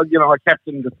 So, I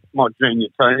captained my junior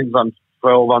teams, under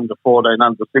 12, under 14,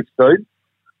 under 16.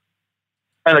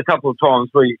 And a couple of times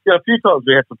a few times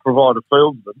we had to provide a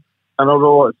fieldsman. And I'd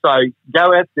always say,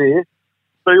 go out there,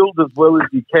 field as well as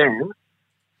you can,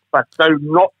 but do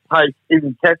not take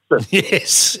any catches.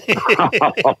 Yes. Yeah.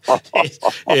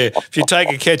 If you take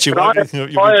a catch, you I won't.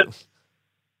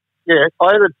 had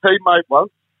a teammate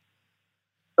once,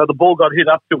 so the ball got hit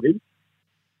up to him,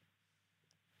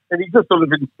 and he just sort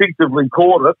of instinctively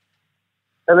caught it,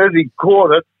 and as he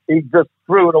caught it, he just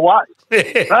threw it away.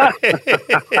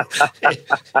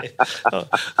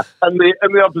 And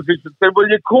the opposition said, well,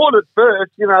 you caught it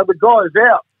first, the guy's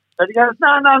out. And he goes,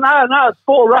 no, it's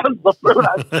 4 runs. I threw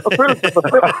it to the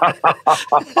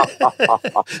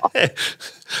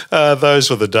field.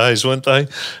 Those were the days, weren't they?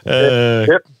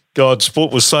 Yep. God,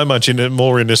 sport was so much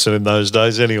more innocent in those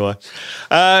days anyway.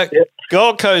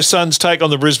 Gold Coast Suns take on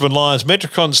the Brisbane Lions.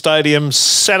 Metricon Stadium,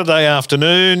 Saturday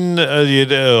afternoon.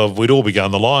 We'd all be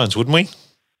going the Lions, wouldn't we?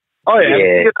 Oh,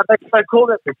 yeah. They call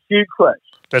that the Q clash.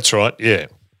 That's right, yeah.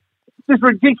 It's just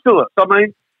ridiculous. I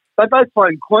mean, they both play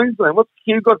in Queensland. What's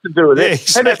Q got to do with it? Yeah,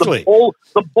 exactly. How about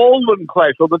the Baldwin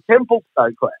clash or the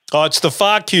Templestowe clash? Oh, it's the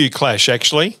Far Q clash,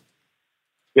 actually.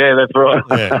 Yeah, that's right.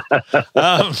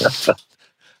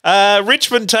 Yeah.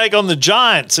 Richmond take on the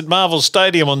Giants at Marvel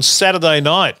Stadium on Saturday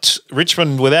night.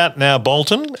 Richmond without now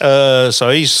Bolton, so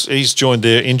he's joined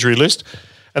their injury list.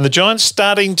 And the Giants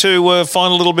starting to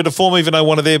find a little bit of form, even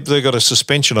though they've got a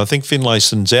suspension. I think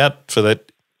Finlayson's out for that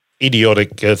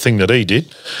idiotic thing that he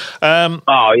did.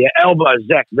 Elbow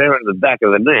Zach there in the back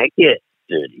of the neck. Yeah,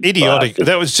 dirty idiotic.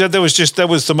 Bastard. That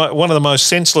was one of the most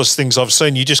senseless things I've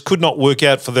seen. You just could not work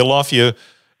out for their life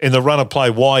in the run of play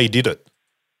why he did it.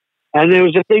 And there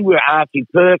was a thing where Archie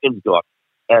Perkins got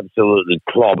absolutely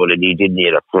clobbered and he didn't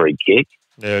get a free kick.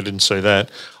 Yeah, I didn't see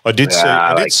that. I did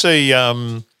see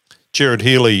Jared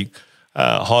Healy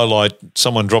highlight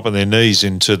someone dropping their knees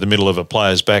into the middle of a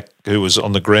player's back who was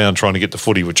on the ground trying to get the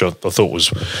footy, which I thought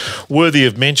was worthy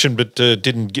of mention, but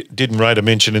didn't rate a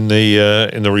mention in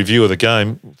the review of the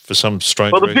game for some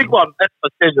strange reason. Well, the big one, as I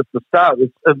said at the start, is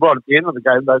right at the end of the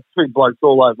game, those 2 blokes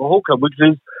all over Hooker, which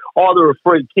is either a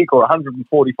free kick or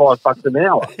 $145 an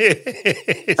hour.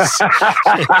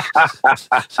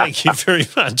 Thank you very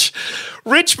much.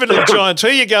 Richmond and Giants. Who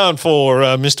are you going for,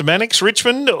 Mr. Mannix?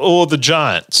 Richmond or the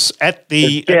Giants at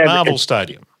Marvel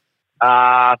Stadium?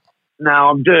 No,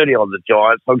 I'm dirty on the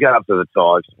Giants. I'll go up to the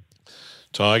Tigers.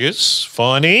 Tigers.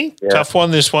 Finey. Yeah. Tough one,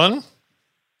 this one.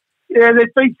 Yeah, there's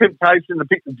been temptation to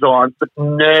pick the Giants, but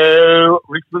no,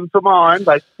 Richmond for mine.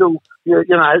 They still, they're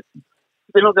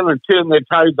not going to turn their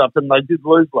toes up, and they did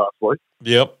lose last week.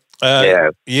 Yep.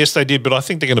 Yes, they did, but I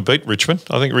think they're going to beat Richmond.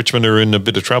 I think Richmond are in a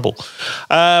bit of trouble.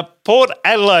 Port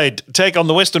Adelaide take on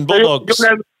the Western Bulldogs.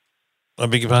 I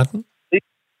beg your pardon?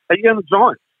 Are you going to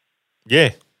Giants?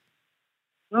 Yeah.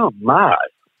 Oh, my.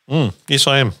 Yes,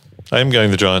 I am. I am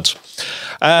going the Giants.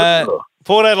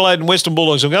 Port Adelaide and Western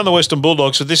Bulldogs. I'm going the Western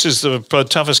Bulldogs. So this is the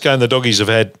toughest game the Doggies have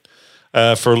had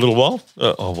for a little while.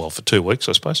 For 2 weeks,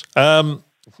 I suppose.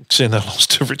 Seeing they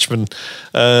lost to Richmond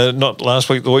not last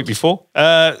week, the week before.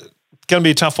 Going to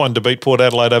be a tough one to beat Port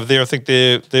Adelaide over there. I think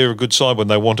they're a good side when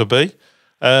they want to be.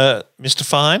 Mr.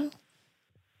 Fine?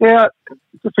 Yeah,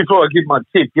 just before I give my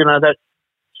tip, that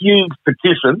huge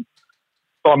petition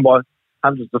signed by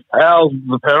hundreds of thousands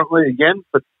apparently again,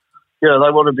 but, they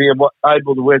want to be able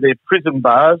to wear their prison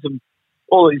bars and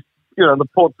all these, the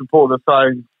Port supporters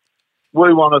saying,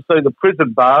 we want to see the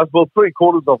prison bars. Well,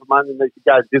 3/4 of them only need to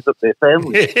go visit their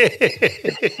families.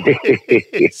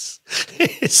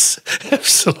 Yes,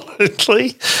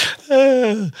 absolutely.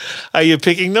 Are you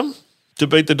picking them to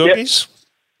beat the Doggies?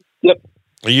 Yep.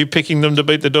 Are you picking them to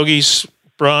beat the Doggies,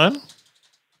 Brian?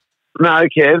 No,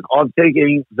 Kev. I'm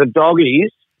thinking the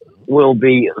Doggies will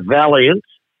be valiant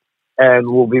and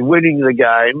will be winning the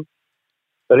game.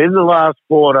 But in the last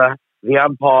quarter, the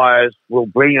umpires will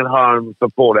bring it home for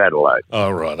Port Adelaide. Oh,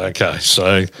 right, okay.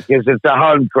 So because it's a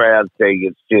home crowd thing,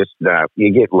 it's just,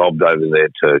 you get lobbed over there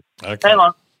too. Okay. Hang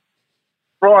on.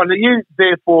 Brian, are you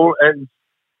therefore as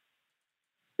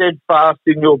steadfast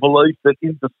in your belief that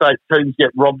interstate teams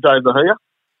get robbed over here?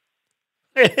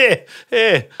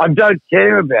 Yeah. I don't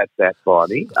care about that,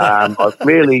 Bonnie. It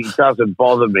really doesn't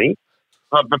bother me.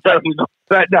 But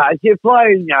no, if you're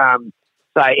playing,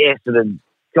 say, Essendon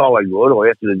Collingwood or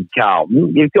Essendon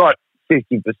Carlton, you've got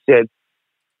 50%.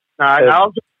 No,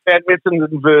 I'm just about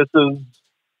Essendon versus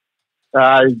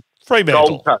Fremantle.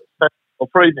 Gold Coast or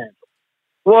Fremantle?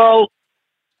 Well,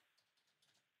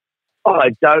 I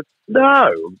don't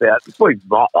know about.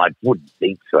 I wouldn't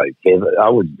think so, Kevin. I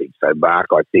wouldn't think so, Mark.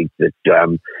 I think that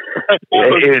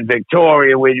in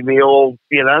Victoria we'd be all,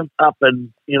 up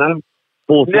and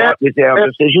forthright with our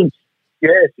decisions.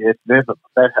 Yes, never.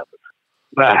 That happened.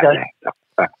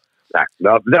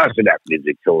 No, doesn't happen in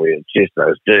Victoria. It's just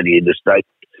those dirty interstate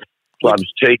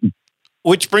clubs cheating.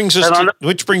 Which brings us to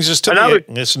the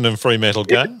Essendon Fremantle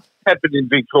game. Happened in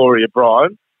Victoria,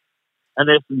 Brian, and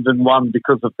Essendon won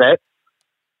because of that.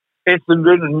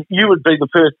 Essendon, and you would be the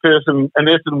first person, and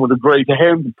Essendon would agree to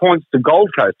hand the points to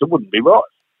Gold Coast. It wouldn't be right.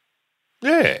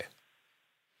 Yeah.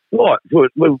 What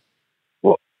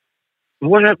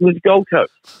happened with Gold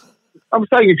Coast? I'm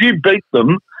saying if you beat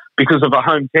them because of a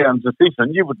hometown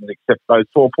decision, you wouldn't accept those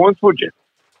 4 points, would you?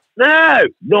 No,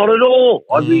 not at all.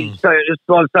 I mean, so it's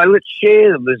like let's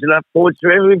share them. There's enough points for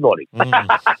everybody. Right.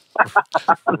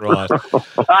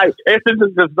 Hey,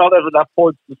 Essendon does not have enough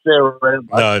points to share around.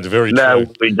 Mate. No, it's very true. No,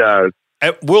 we don't.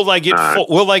 Will they get four,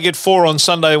 will they get 4 on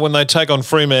Sunday when they take on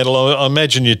Fremantle? I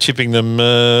imagine you're tipping them,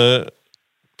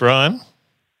 Brian.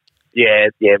 Yeah,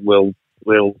 we'll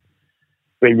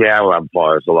bring our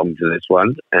umpires along to this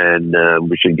one, and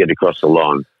we should get across the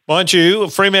line. Mind you,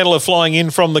 Fremantle are flying in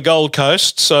from the Gold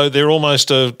Coast, so they're almost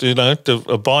a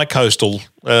bi-coastal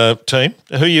team.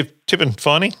 Who are you tipping,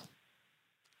 Finey?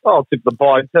 I'll tip the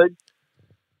bye team.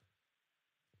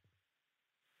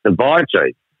 The bye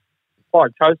team?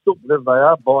 Bi-coastal, whatever they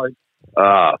are, by.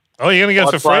 Oh, you're going to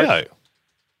go for Freo?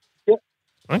 Yeah.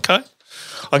 Okay.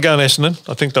 I'm going Essendon.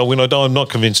 I think they'll win. I'm not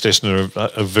convinced Essendon are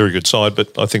a very good side,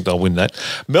 but I think they'll win that.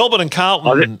 Melbourne and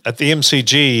Carlton at the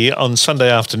MCG on Sunday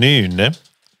afternoon.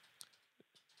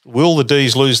 Will the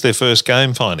D's lose their first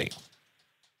game, Finey?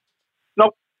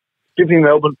 Nope. Tipping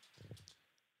Melbourne.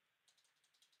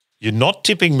 You're not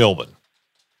tipping Melbourne?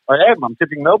 I am. I'm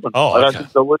tipping Melbourne. Oh, okay. I don't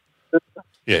think they'll win.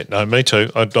 Yeah, no, me too.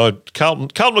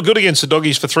 Carlton were good against the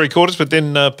Doggies for 3 quarters, but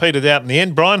then petered out in the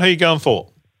end. Brian, who are you going for?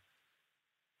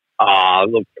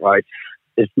 Look,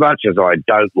 as much as I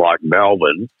don't like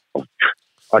Melbourne,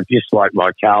 I dislike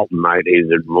my Carlton mate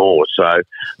even more. So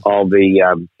I'll be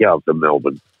going for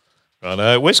Melbourne.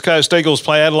 Right, West Coast Eagles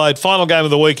play Adelaide. Final game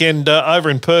of the weekend over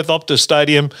in Perth, Optus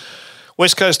Stadium.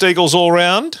 West Coast Eagles all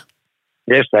round?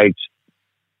 Yes, thanks.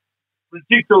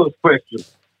 Ridiculous question.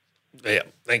 Yeah,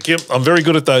 thank you. I'm very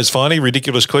good at those, Finey.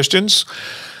 Ridiculous questions.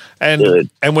 And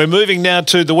we're moving now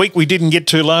to the week we didn't get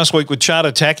to last week with Chart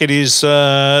Attack. It is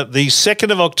the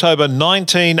 2nd of October,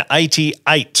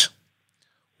 1988.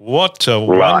 What a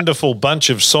wonderful bunch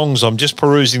of songs. I'm just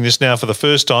perusing this now for the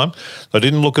first time. I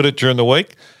didn't look at it during the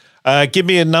week. Give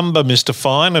me a number, Mr.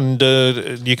 Fine, and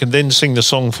you can then sing the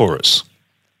song for us.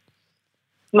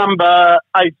 Number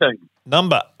 18.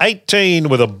 Number 18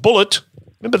 with a bullet.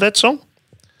 Remember that song?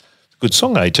 Good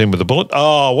song, 18 with a bullet.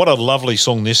 Oh, what a lovely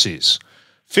song this is.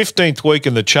 15th week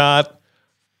in the chart.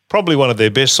 Probably one of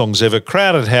their best songs ever.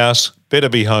 Crowded House, Better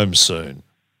Be Home Soon.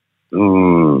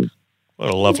 What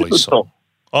a lovely song.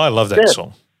 I love that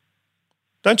song.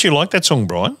 Don't you like that song,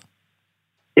 Brian?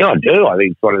 Yeah, I do. I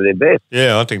think it's one of their best.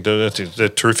 Yeah, I think that's a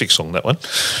terrific song, that one.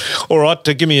 All right,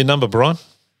 give me a number, Brian.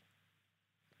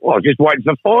 Well, I was just waiting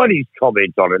for Finey's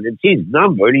comment on it. It's his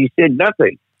number, and he said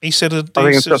nothing. He said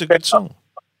it's a good song.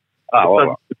 Oh,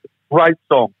 well. Great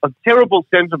song. A terrible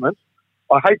sentiment.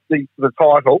 I hate the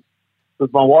title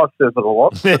because my wife says it a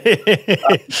lot.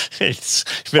 It's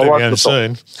better be home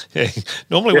soon. Yeah.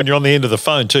 Normally when you're on the end of the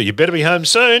phone too, you better be home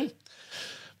soon.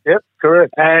 Yep,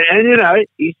 correct. And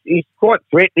he's quite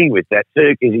threatening with that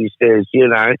too, because he says,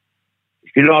 if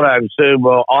you're not home soon,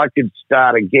 well, I could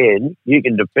start again. You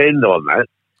can depend on that.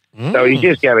 So he's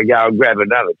just going to go and grab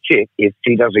another chick if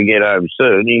she doesn't get home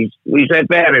soon. He's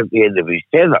about at the end of his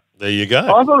tether. There you go.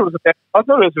 I thought it was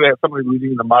about somebody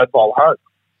living in a mobile home.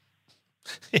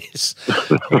 Yes.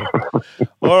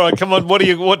 All right, come on.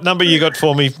 What number you got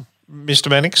for me, Mr.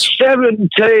 Mannix?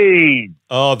 17.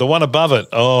 Oh, the one above it.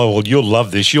 Oh, well, you'll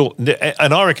love this.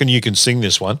 And I reckon you can sing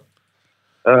this one.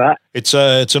 All right. It's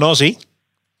an Aussie.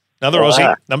 Another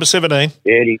Aussie. Number 17.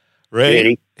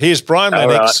 Ready? Here's Brian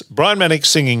Mannix. Right. Brian Mannix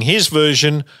singing his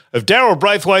version of Daryl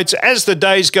Braithwaite's As the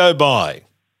Days Go By.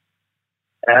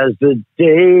 As the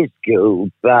days go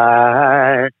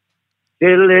by,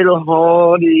 get a little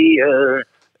hornier.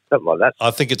 Something like that. I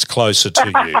think it's closer to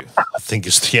you. I think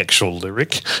it's the actual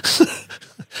lyric.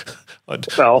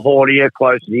 Well, hornier,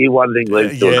 closer to you, one thing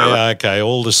leads to another. Yeah, okay,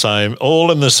 all the same.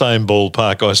 All in the same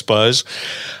ballpark, I suppose.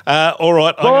 All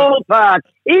right. Ballpark.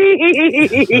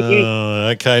 Okay,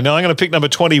 now I'm going to pick number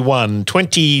 21.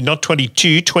 20, not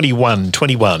 22, 21.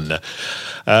 21.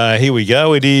 Here we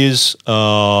go. It is,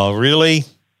 really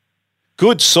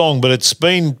good song, but it's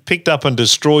been picked up and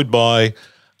destroyed by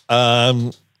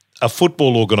a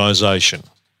football organisation.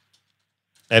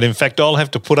 And in fact, I'll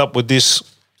have to put up with this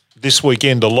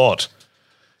weekend a lot.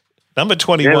 Number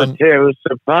 21. Never tear us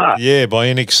apart. Yeah, by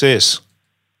NXS.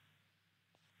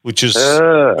 Which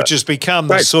has become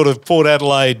the sort of Port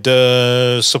Adelaide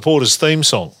supporters theme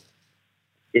song.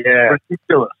 Yeah.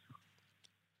 Ridiculous.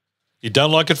 You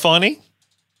don't like it, Finey?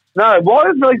 No, why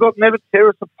have they got Never Tear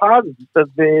Us Apart as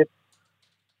their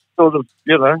sort of,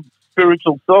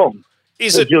 spiritual song?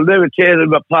 Is it? You'll never tear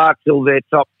them apart till they're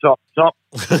top.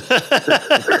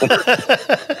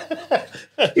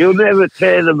 You'll never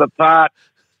tear them apart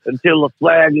until the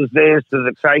flag is theirs to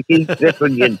the taking. That's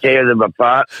when you tear them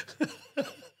apart.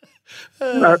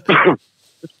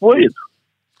 It's weird.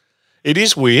 It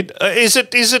is weird. Is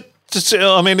it?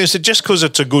 I mean, is it just because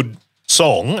it's a good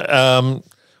song,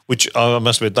 which I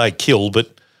must admit they kill, but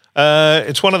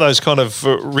it's one of those kind of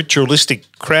ritualistic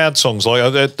crowd songs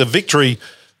like the Victory.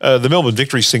 The Melbourne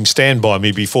Victory sing "Stand By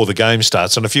Me" before the game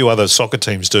starts, and a few other soccer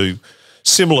teams do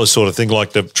similar sort of thing,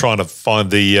 like they're trying to find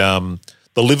the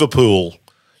Liverpool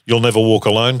 "You'll Never Walk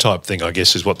Alone" type thing. I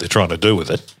guess is what they're trying to do with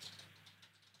it.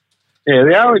 Yeah,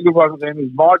 the only good one of them is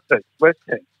my team, West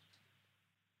Ham.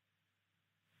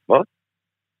 What?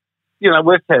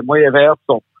 West Ham, we have our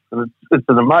song, and it's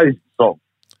an amazing song.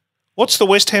 What's the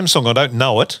West Ham song? I don't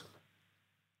know it.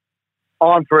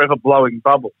 I'm Forever Blowing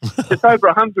Bubbles. It's over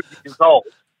 100 years old.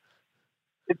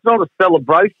 It's not a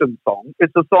celebration song.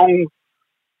 It's a song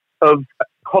of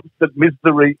constant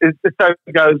misery. It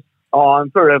goes,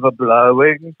 I'm forever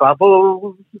blowing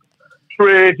bubbles,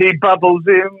 pretty bubbles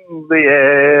in the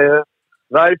air.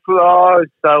 They fly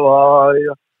so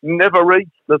high, never reach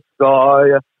the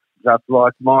sky. Just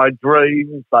like my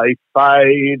dreams, they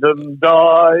fade and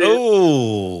die.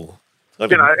 Oh,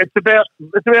 it's about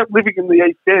living in the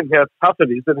East End, how tough it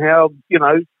is, and how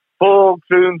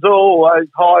fortune's always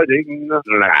hiding. No.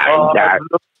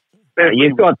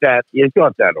 You've got that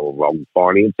all wrong,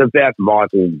 Bonnie. It's about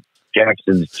Michael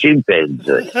Jackson's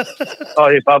chimpanzee. Oh,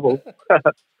 yeah, Bubbles.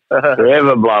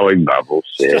 Forever blowing bubbles,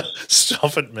 yes.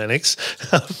 Stop it, Mannix.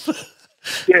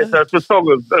 Yeah, so it's a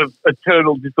song of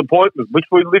eternal disappointment, which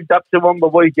we lived up to on the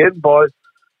weekend by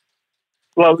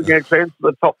blowing our chance to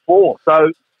the top four. So,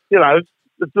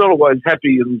 it's not always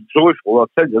happy and joyful, I'll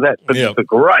tell you that, but Yeah. it's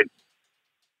great.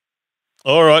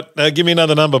 All right, give me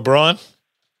another number, Brian.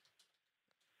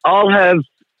 I'll have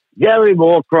Gary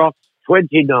Moorcroft,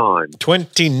 29.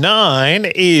 29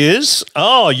 is,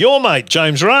 your mate,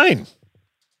 James Rain.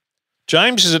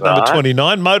 James is at number Right.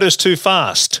 29. Motor's Too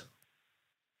Fast.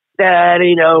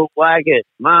 Daddy don't like it.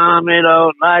 Mommy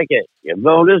don't like it. Your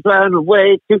motor's run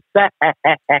way too fast.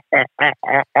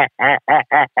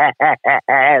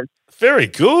 Very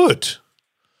good.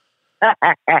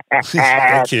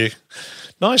 Thank you.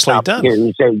 Nicely done.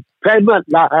 You say, "Prima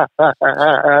love."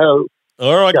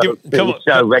 All right, Don't come be on.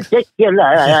 so ridiculous.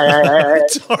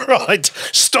 It's all right.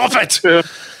 Stop it.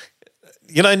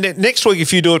 Next week,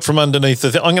 if you do it from underneath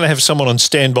I'm going to have someone on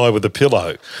standby with a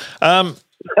pillow.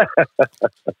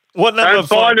 What number? Don't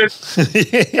find it.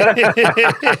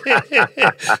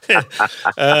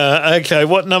 Okay,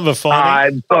 what number?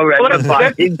 Finding? I'm forever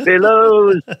fighting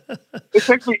pillows. It's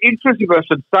actually interesting I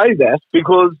should say that,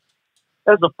 because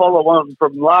as a follow-on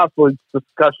from last week's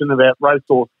discussion about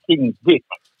racehorse King Dick,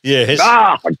 Yes.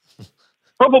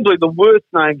 probably the worst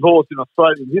named horse in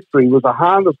Australian history was a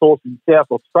harness horse in South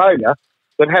Australia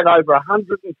that had over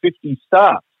 150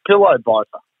 starts, Pillow Biter.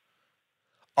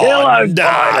 Oh, Pillow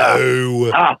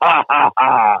no.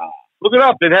 Look it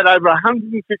up, it had over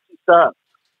 150 starts.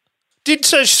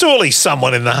 So surely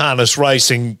someone in the harness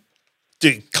racing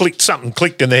clicked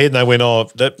in their head and they went,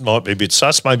 that might be a bit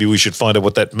sus. Maybe we should find out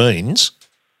what that means.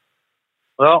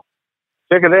 Well,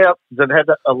 check it out. It had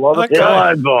a lot of Okay.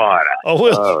 Pillow Biter. Oh,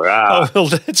 well. All right. Oh, well,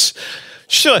 that's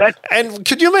sure. And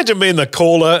could you imagine being the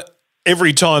caller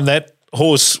every time that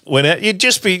horse went out?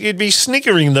 You'd be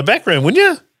snickering in the background, wouldn't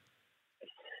you?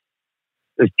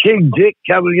 There's King Dick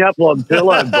coming up on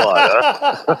Pillow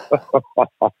Biter.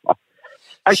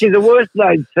 Actually, the worst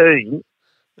named team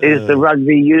is the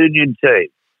rugby union team.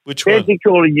 Which one? Fancy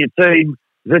calling your team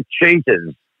the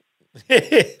Cheetahs. Yeah,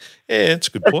 that's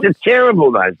a good That's point. a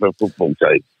terrible name for a football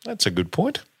team. That's a good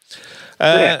point.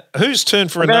 Whose turn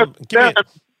for a Now, number?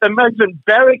 imagine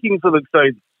barracking for the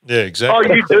team. Yeah, Oh,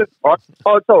 exactly. you do. Oh,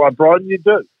 it's all right, Brian, you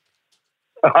do.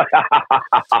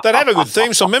 They'd have a good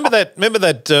theme song. Remember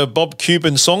that Bob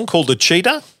Cuban song called The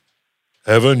Cheetah?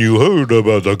 Haven't you heard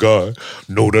about the guy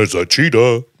known as a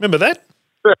cheetah? Remember that?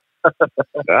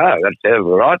 That sounds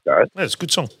right, though. That's a good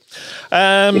song.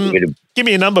 Give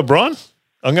me a number, Brian.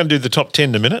 I'm going to do the top 10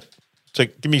 in a minute. So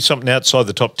give me something outside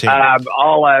the top 10.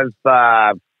 I'll have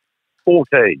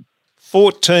 14.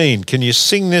 14. Can you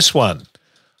sing this one?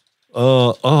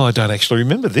 I don't actually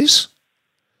remember this.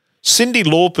 Cyndi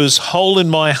Lauper's Hole in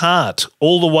My Heart,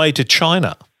 All the Way to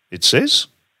China, it says.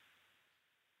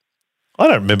 I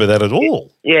don't remember that at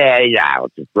all. Yeah,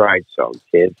 it's a great song,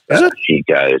 Kev. Is it? She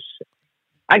goes,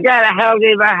 I got a hole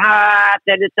in my heart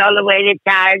and it's all the way to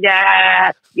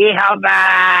China. You hold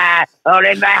my hole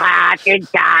in my heart in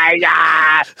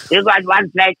China. You got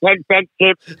 1 plate, 10 cent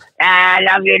chips. I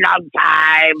love you long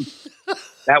time.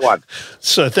 That one.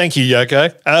 So thank you,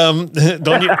 Yoko.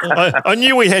 I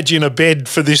knew we had you in a bed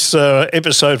for this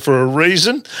episode for a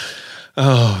reason.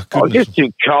 Oh, I was goodness. just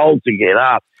too cold to get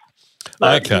up.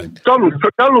 Okay.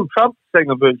 Donald Trump sang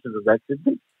a version of that, didn't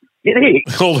he? Did he?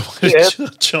 All the way to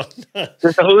China.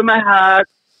 There's a hole in my heart.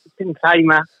 It's in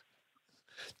China.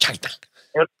 China.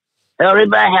 Hole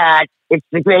in my heart. It's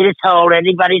the greatest hole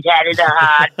anybody's had in the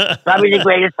heart. Probably the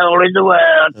greatest hole in the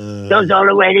world. Goes all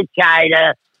the way to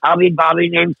China. I'll be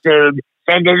bombing him soon.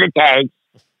 Send in the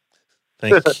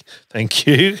tanks. Thank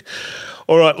you.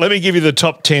 All right, let me give you the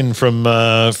top 10 from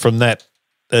that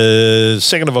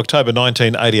 2nd of October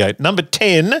 1988. Number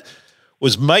 10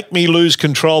 was Make Me Lose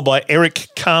Control by Eric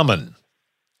Carmen.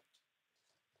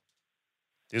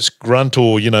 This grunt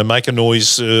or, make a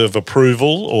noise of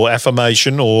approval or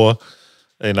affirmation or,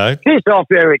 Piss off,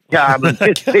 Eric Carmen.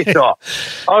 Just piss off.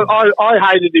 I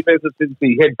hated him ever since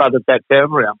he headbutted that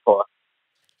camera umpire.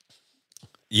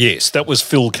 Yes, that was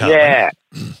Phil Carmen. Yeah.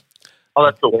 Oh,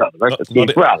 that's Phil Carmen. That's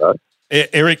His brother.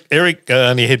 Eric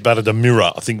only headbutted a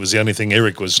mirror, I think was the only thing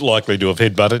Eric was likely to have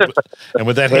headbutted. And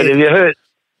with that But have you heard?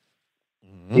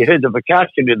 You heard the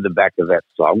percussion in the back of that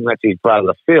song? That's his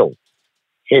brother Phil.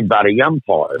 Headbutting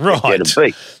umpire. Right. Get a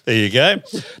beat. There you go.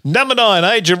 Number 9,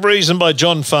 Age of Reason by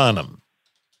John Farnham.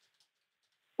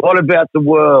 What about the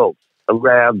world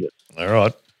around us? All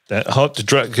right.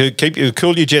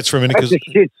 Cool your jets for a minute. That's a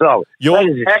shit song. That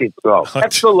is a shit song.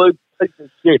 Absolute piece of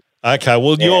shit. Okay,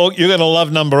 well, you're going to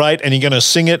love number 8 and you're going to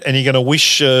sing it and you're going to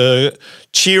wish,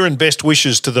 cheer and best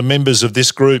wishes to the members of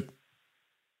this group.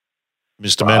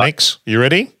 Mr. Mannix, you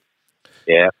ready?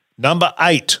 Yeah. Number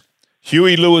 8,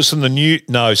 Huey Lewis and the New...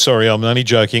 No, sorry, I'm only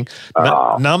joking.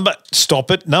 Stop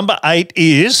it. Number 8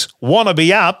 is Wanna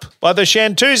Be Up by the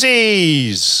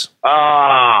Shantuzis.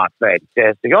 Ah,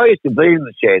 fantastic. I used to be in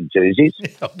the Shantuzis.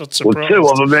 I'm not surprised. Well, 2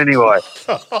 of them anyway.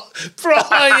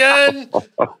 Brian!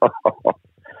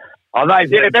 Oh, they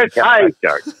did. That's Brian,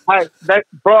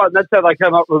 that's how they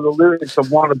come up with the lyrics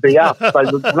of "Want to Be Up." Well,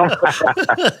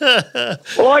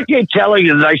 I keep telling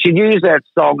them they should use that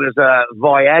song as a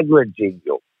Viagra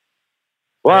jingle.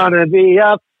 Wanna be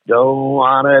up, don't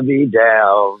wanna be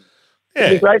down. Yeah.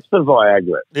 It'd be great for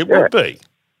Viagra. It would be.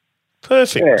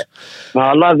 Perfect. Yeah. No,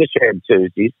 I love the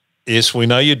Shantuzis. Yes, we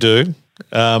know you do.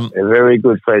 They're very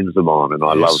good friends of mine, and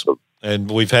I love them.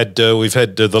 And we've had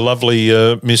the lovely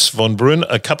Miss Von Brunn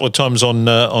a couple of times on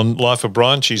Life of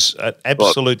Brian. She's an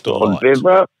absolute On delight.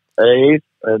 Bibra, Eve,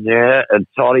 and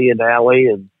Toddy and Ali,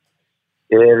 and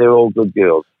they're all good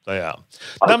girls. They are.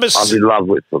 I'm in love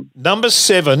with them. Number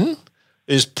 7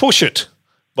 is Push It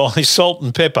by Salt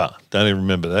and Pepper. Don't even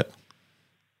remember that.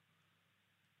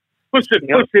 push it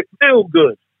real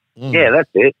good. Yeah, that's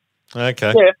it.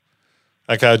 Okay. Yeah.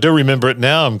 Okay, I do remember it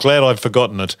now. I'm glad I've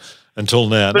forgotten it until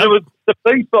now. But it was the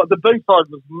B side. The B side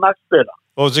was much better.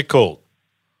 What was it called?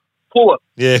 Pull it.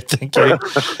 Yeah, thank you.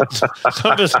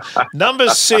 number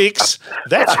 6,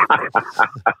 that's...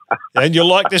 And you'll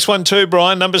like this one too,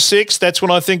 Brian. Number 6, That's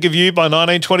When I Think of You by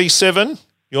 1927.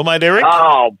 Your mate Eric?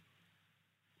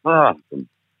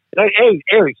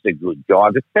 Eric's a good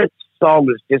guy, but that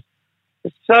song is just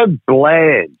it's so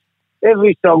bland.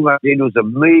 Every song I did was a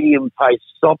medium-paced,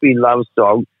 soppy love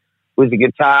song with the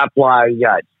guitar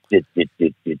player going,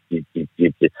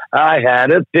 I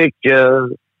had a picture.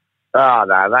 Oh,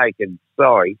 no, they can,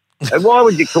 sorry. And why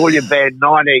would you call your band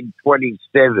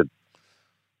 1927?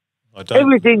 I don't...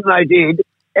 Everything they did,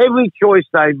 every choice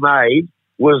they made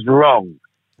was wrong.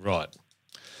 Right.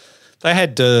 They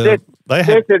had... Death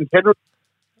and Henry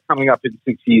coming up in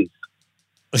 6 years.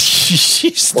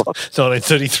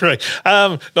 1933.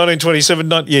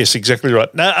 1927. Yes, exactly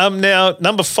right. Now,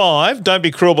 number 5, Don't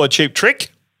Be Cruel by Cheap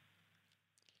Trick.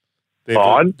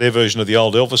 Their version of the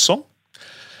old Elvis song.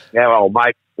 Our old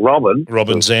mate, Robin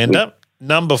Zander.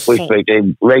 Number 4. We speak to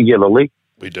him regularly.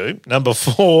 We do. Number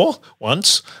 4,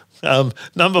 once.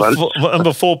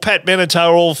 Number 4, Pat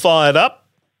Benatar, All Fired Up.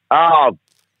 Oh,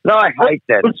 No, I hate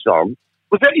that song.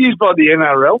 Was that used by the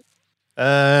NRL?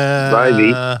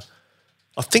 Maybe. I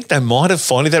think they might have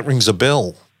finally. That rings a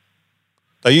bell.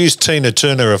 They used Tina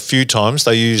Turner a few times.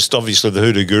 They used, obviously, the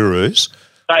Hoodoo Gurus.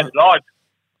 David Icke.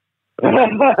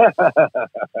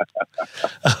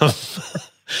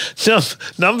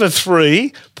 Number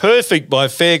 3, Perfect by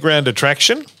Fairground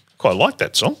Attraction. Quite like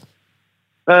that song.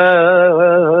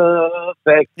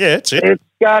 Perfect. Yeah, that's it. It's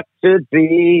got to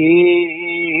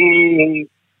be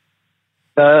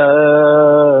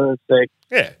perfect.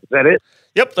 Yeah. Is that it?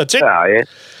 Yep, that's it. Oh, yeah.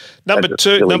 Number That's a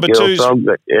two, silly number girl two, song,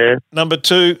 but yeah. number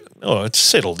 2. Oh, it's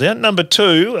settled down. Number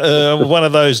 2, one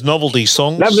of those novelty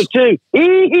songs. Number 2.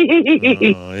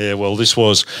 Oh, yeah, well, this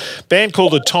was a band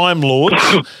called the Time Lords,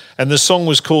 and the song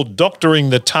was called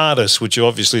Doctoring the TARDIS, which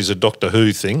obviously is a Doctor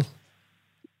Who thing.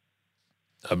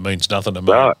 It means nothing to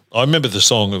me. Right. I remember the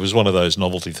song. It was one of those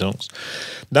novelty songs.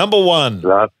 Number 1.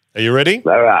 Right. Are you ready?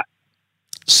 All right.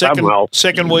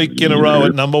 Second week in a row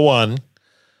at number 1.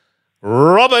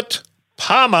 Robert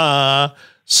Palmer,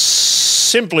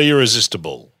 Simply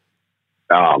Irresistible.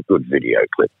 Oh, good video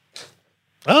clip.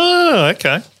 Oh,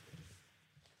 okay.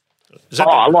 Is that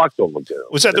I liked all the girls.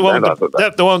 was that the one?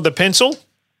 The one with the pencil? Was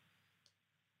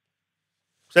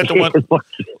that the one?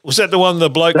 Was that the one the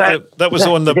bloke? That was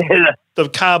the one the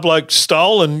car bloke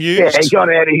stole and used. Yeah, he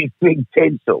got out of his big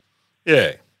pencil.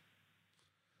 Yeah.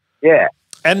 Yeah.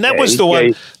 And that was the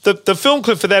one. The film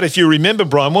clip for that, if you remember,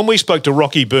 Brian, when we spoke to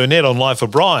Rocky Burnett on Life of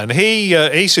Brian,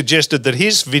 he suggested that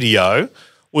his video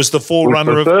was the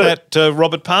forerunner of that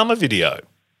Robert Palmer video.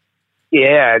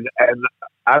 Yeah, and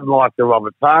unlike the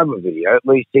Robert Palmer video, at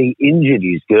least he injured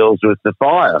his girls with the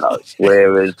fire hose,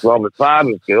 whereas Robert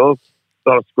Palmer's girls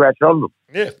got a scratch on them.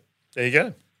 Yeah, there you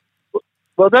go.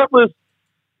 Well, that was,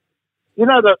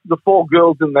 the 4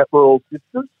 girls in that were all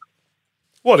sisters?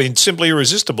 What, in Simply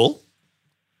Irresistible?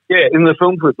 Yeah, in the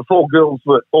film clip, the 4 girls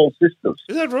were all sisters.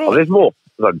 Is that right? Oh, there's more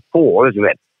than 4, isn't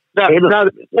it? No,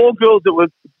 4 girls that were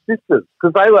sisters,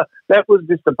 because that was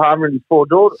Mr. Palmer and his 4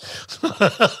 daughters.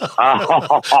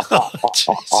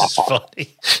 Jesus,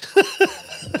 funny.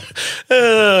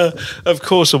 Of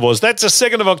course it was. That's the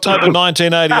 2nd of October,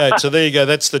 1988. So there you go.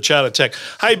 That's the chart attack.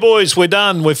 Hey, boys, we're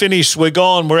done. We're finished. We're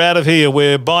gone. We're out of here.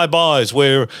 We're bye-byes.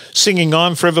 We're singing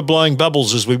I'm Forever Blowing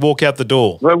Bubbles as we walk out the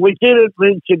door. Well, we didn't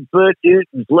mention Bert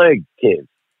Newton's leg, Kev.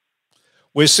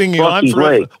 We're singing I'm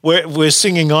Forever. We're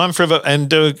singing I'm Forever,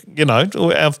 and our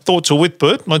thoughts are with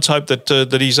Bert. Let's hope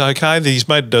that he's okay. That he's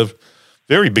made a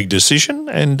very big decision,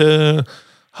 and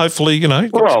hopefully,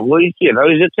 Well, he's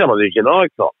a television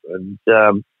icon, and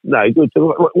good.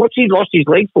 What's he lost his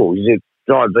leg for? Is it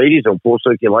diabetes or poor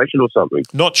circulation or something?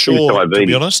 Not sure, to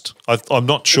be honest. I'm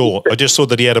not sure. I just saw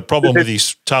that he had a problem with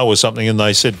his toe or something, and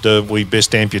they said we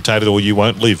best amputate it or you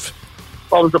won't live.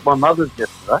 I was at my mother's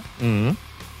yesterday, Mm-hmm.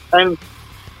 and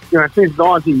she's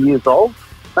 90 years old,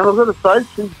 and I've got to say,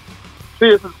 she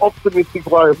has an optimistic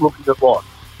way of looking at life.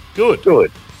 Good.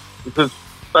 Because,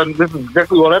 and this is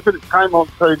exactly what happened. It came on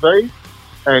TV,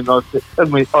 and I said,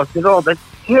 oh, that's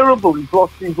terrible. He's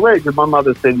lost his leg. And my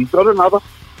mother said, he's got another.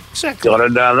 Exactly. Got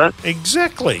another.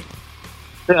 Exactly.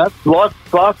 Yeah, life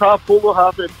glass half full or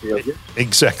half empty, I guess.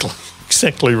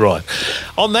 Exactly right.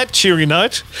 On that cheery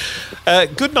note,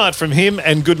 good night from him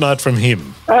and good night from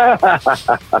him.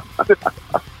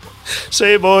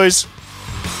 See you, boys.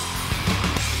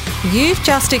 You've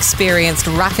just experienced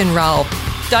Rock and Roll.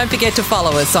 Don't forget to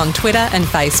follow us on Twitter and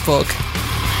Facebook.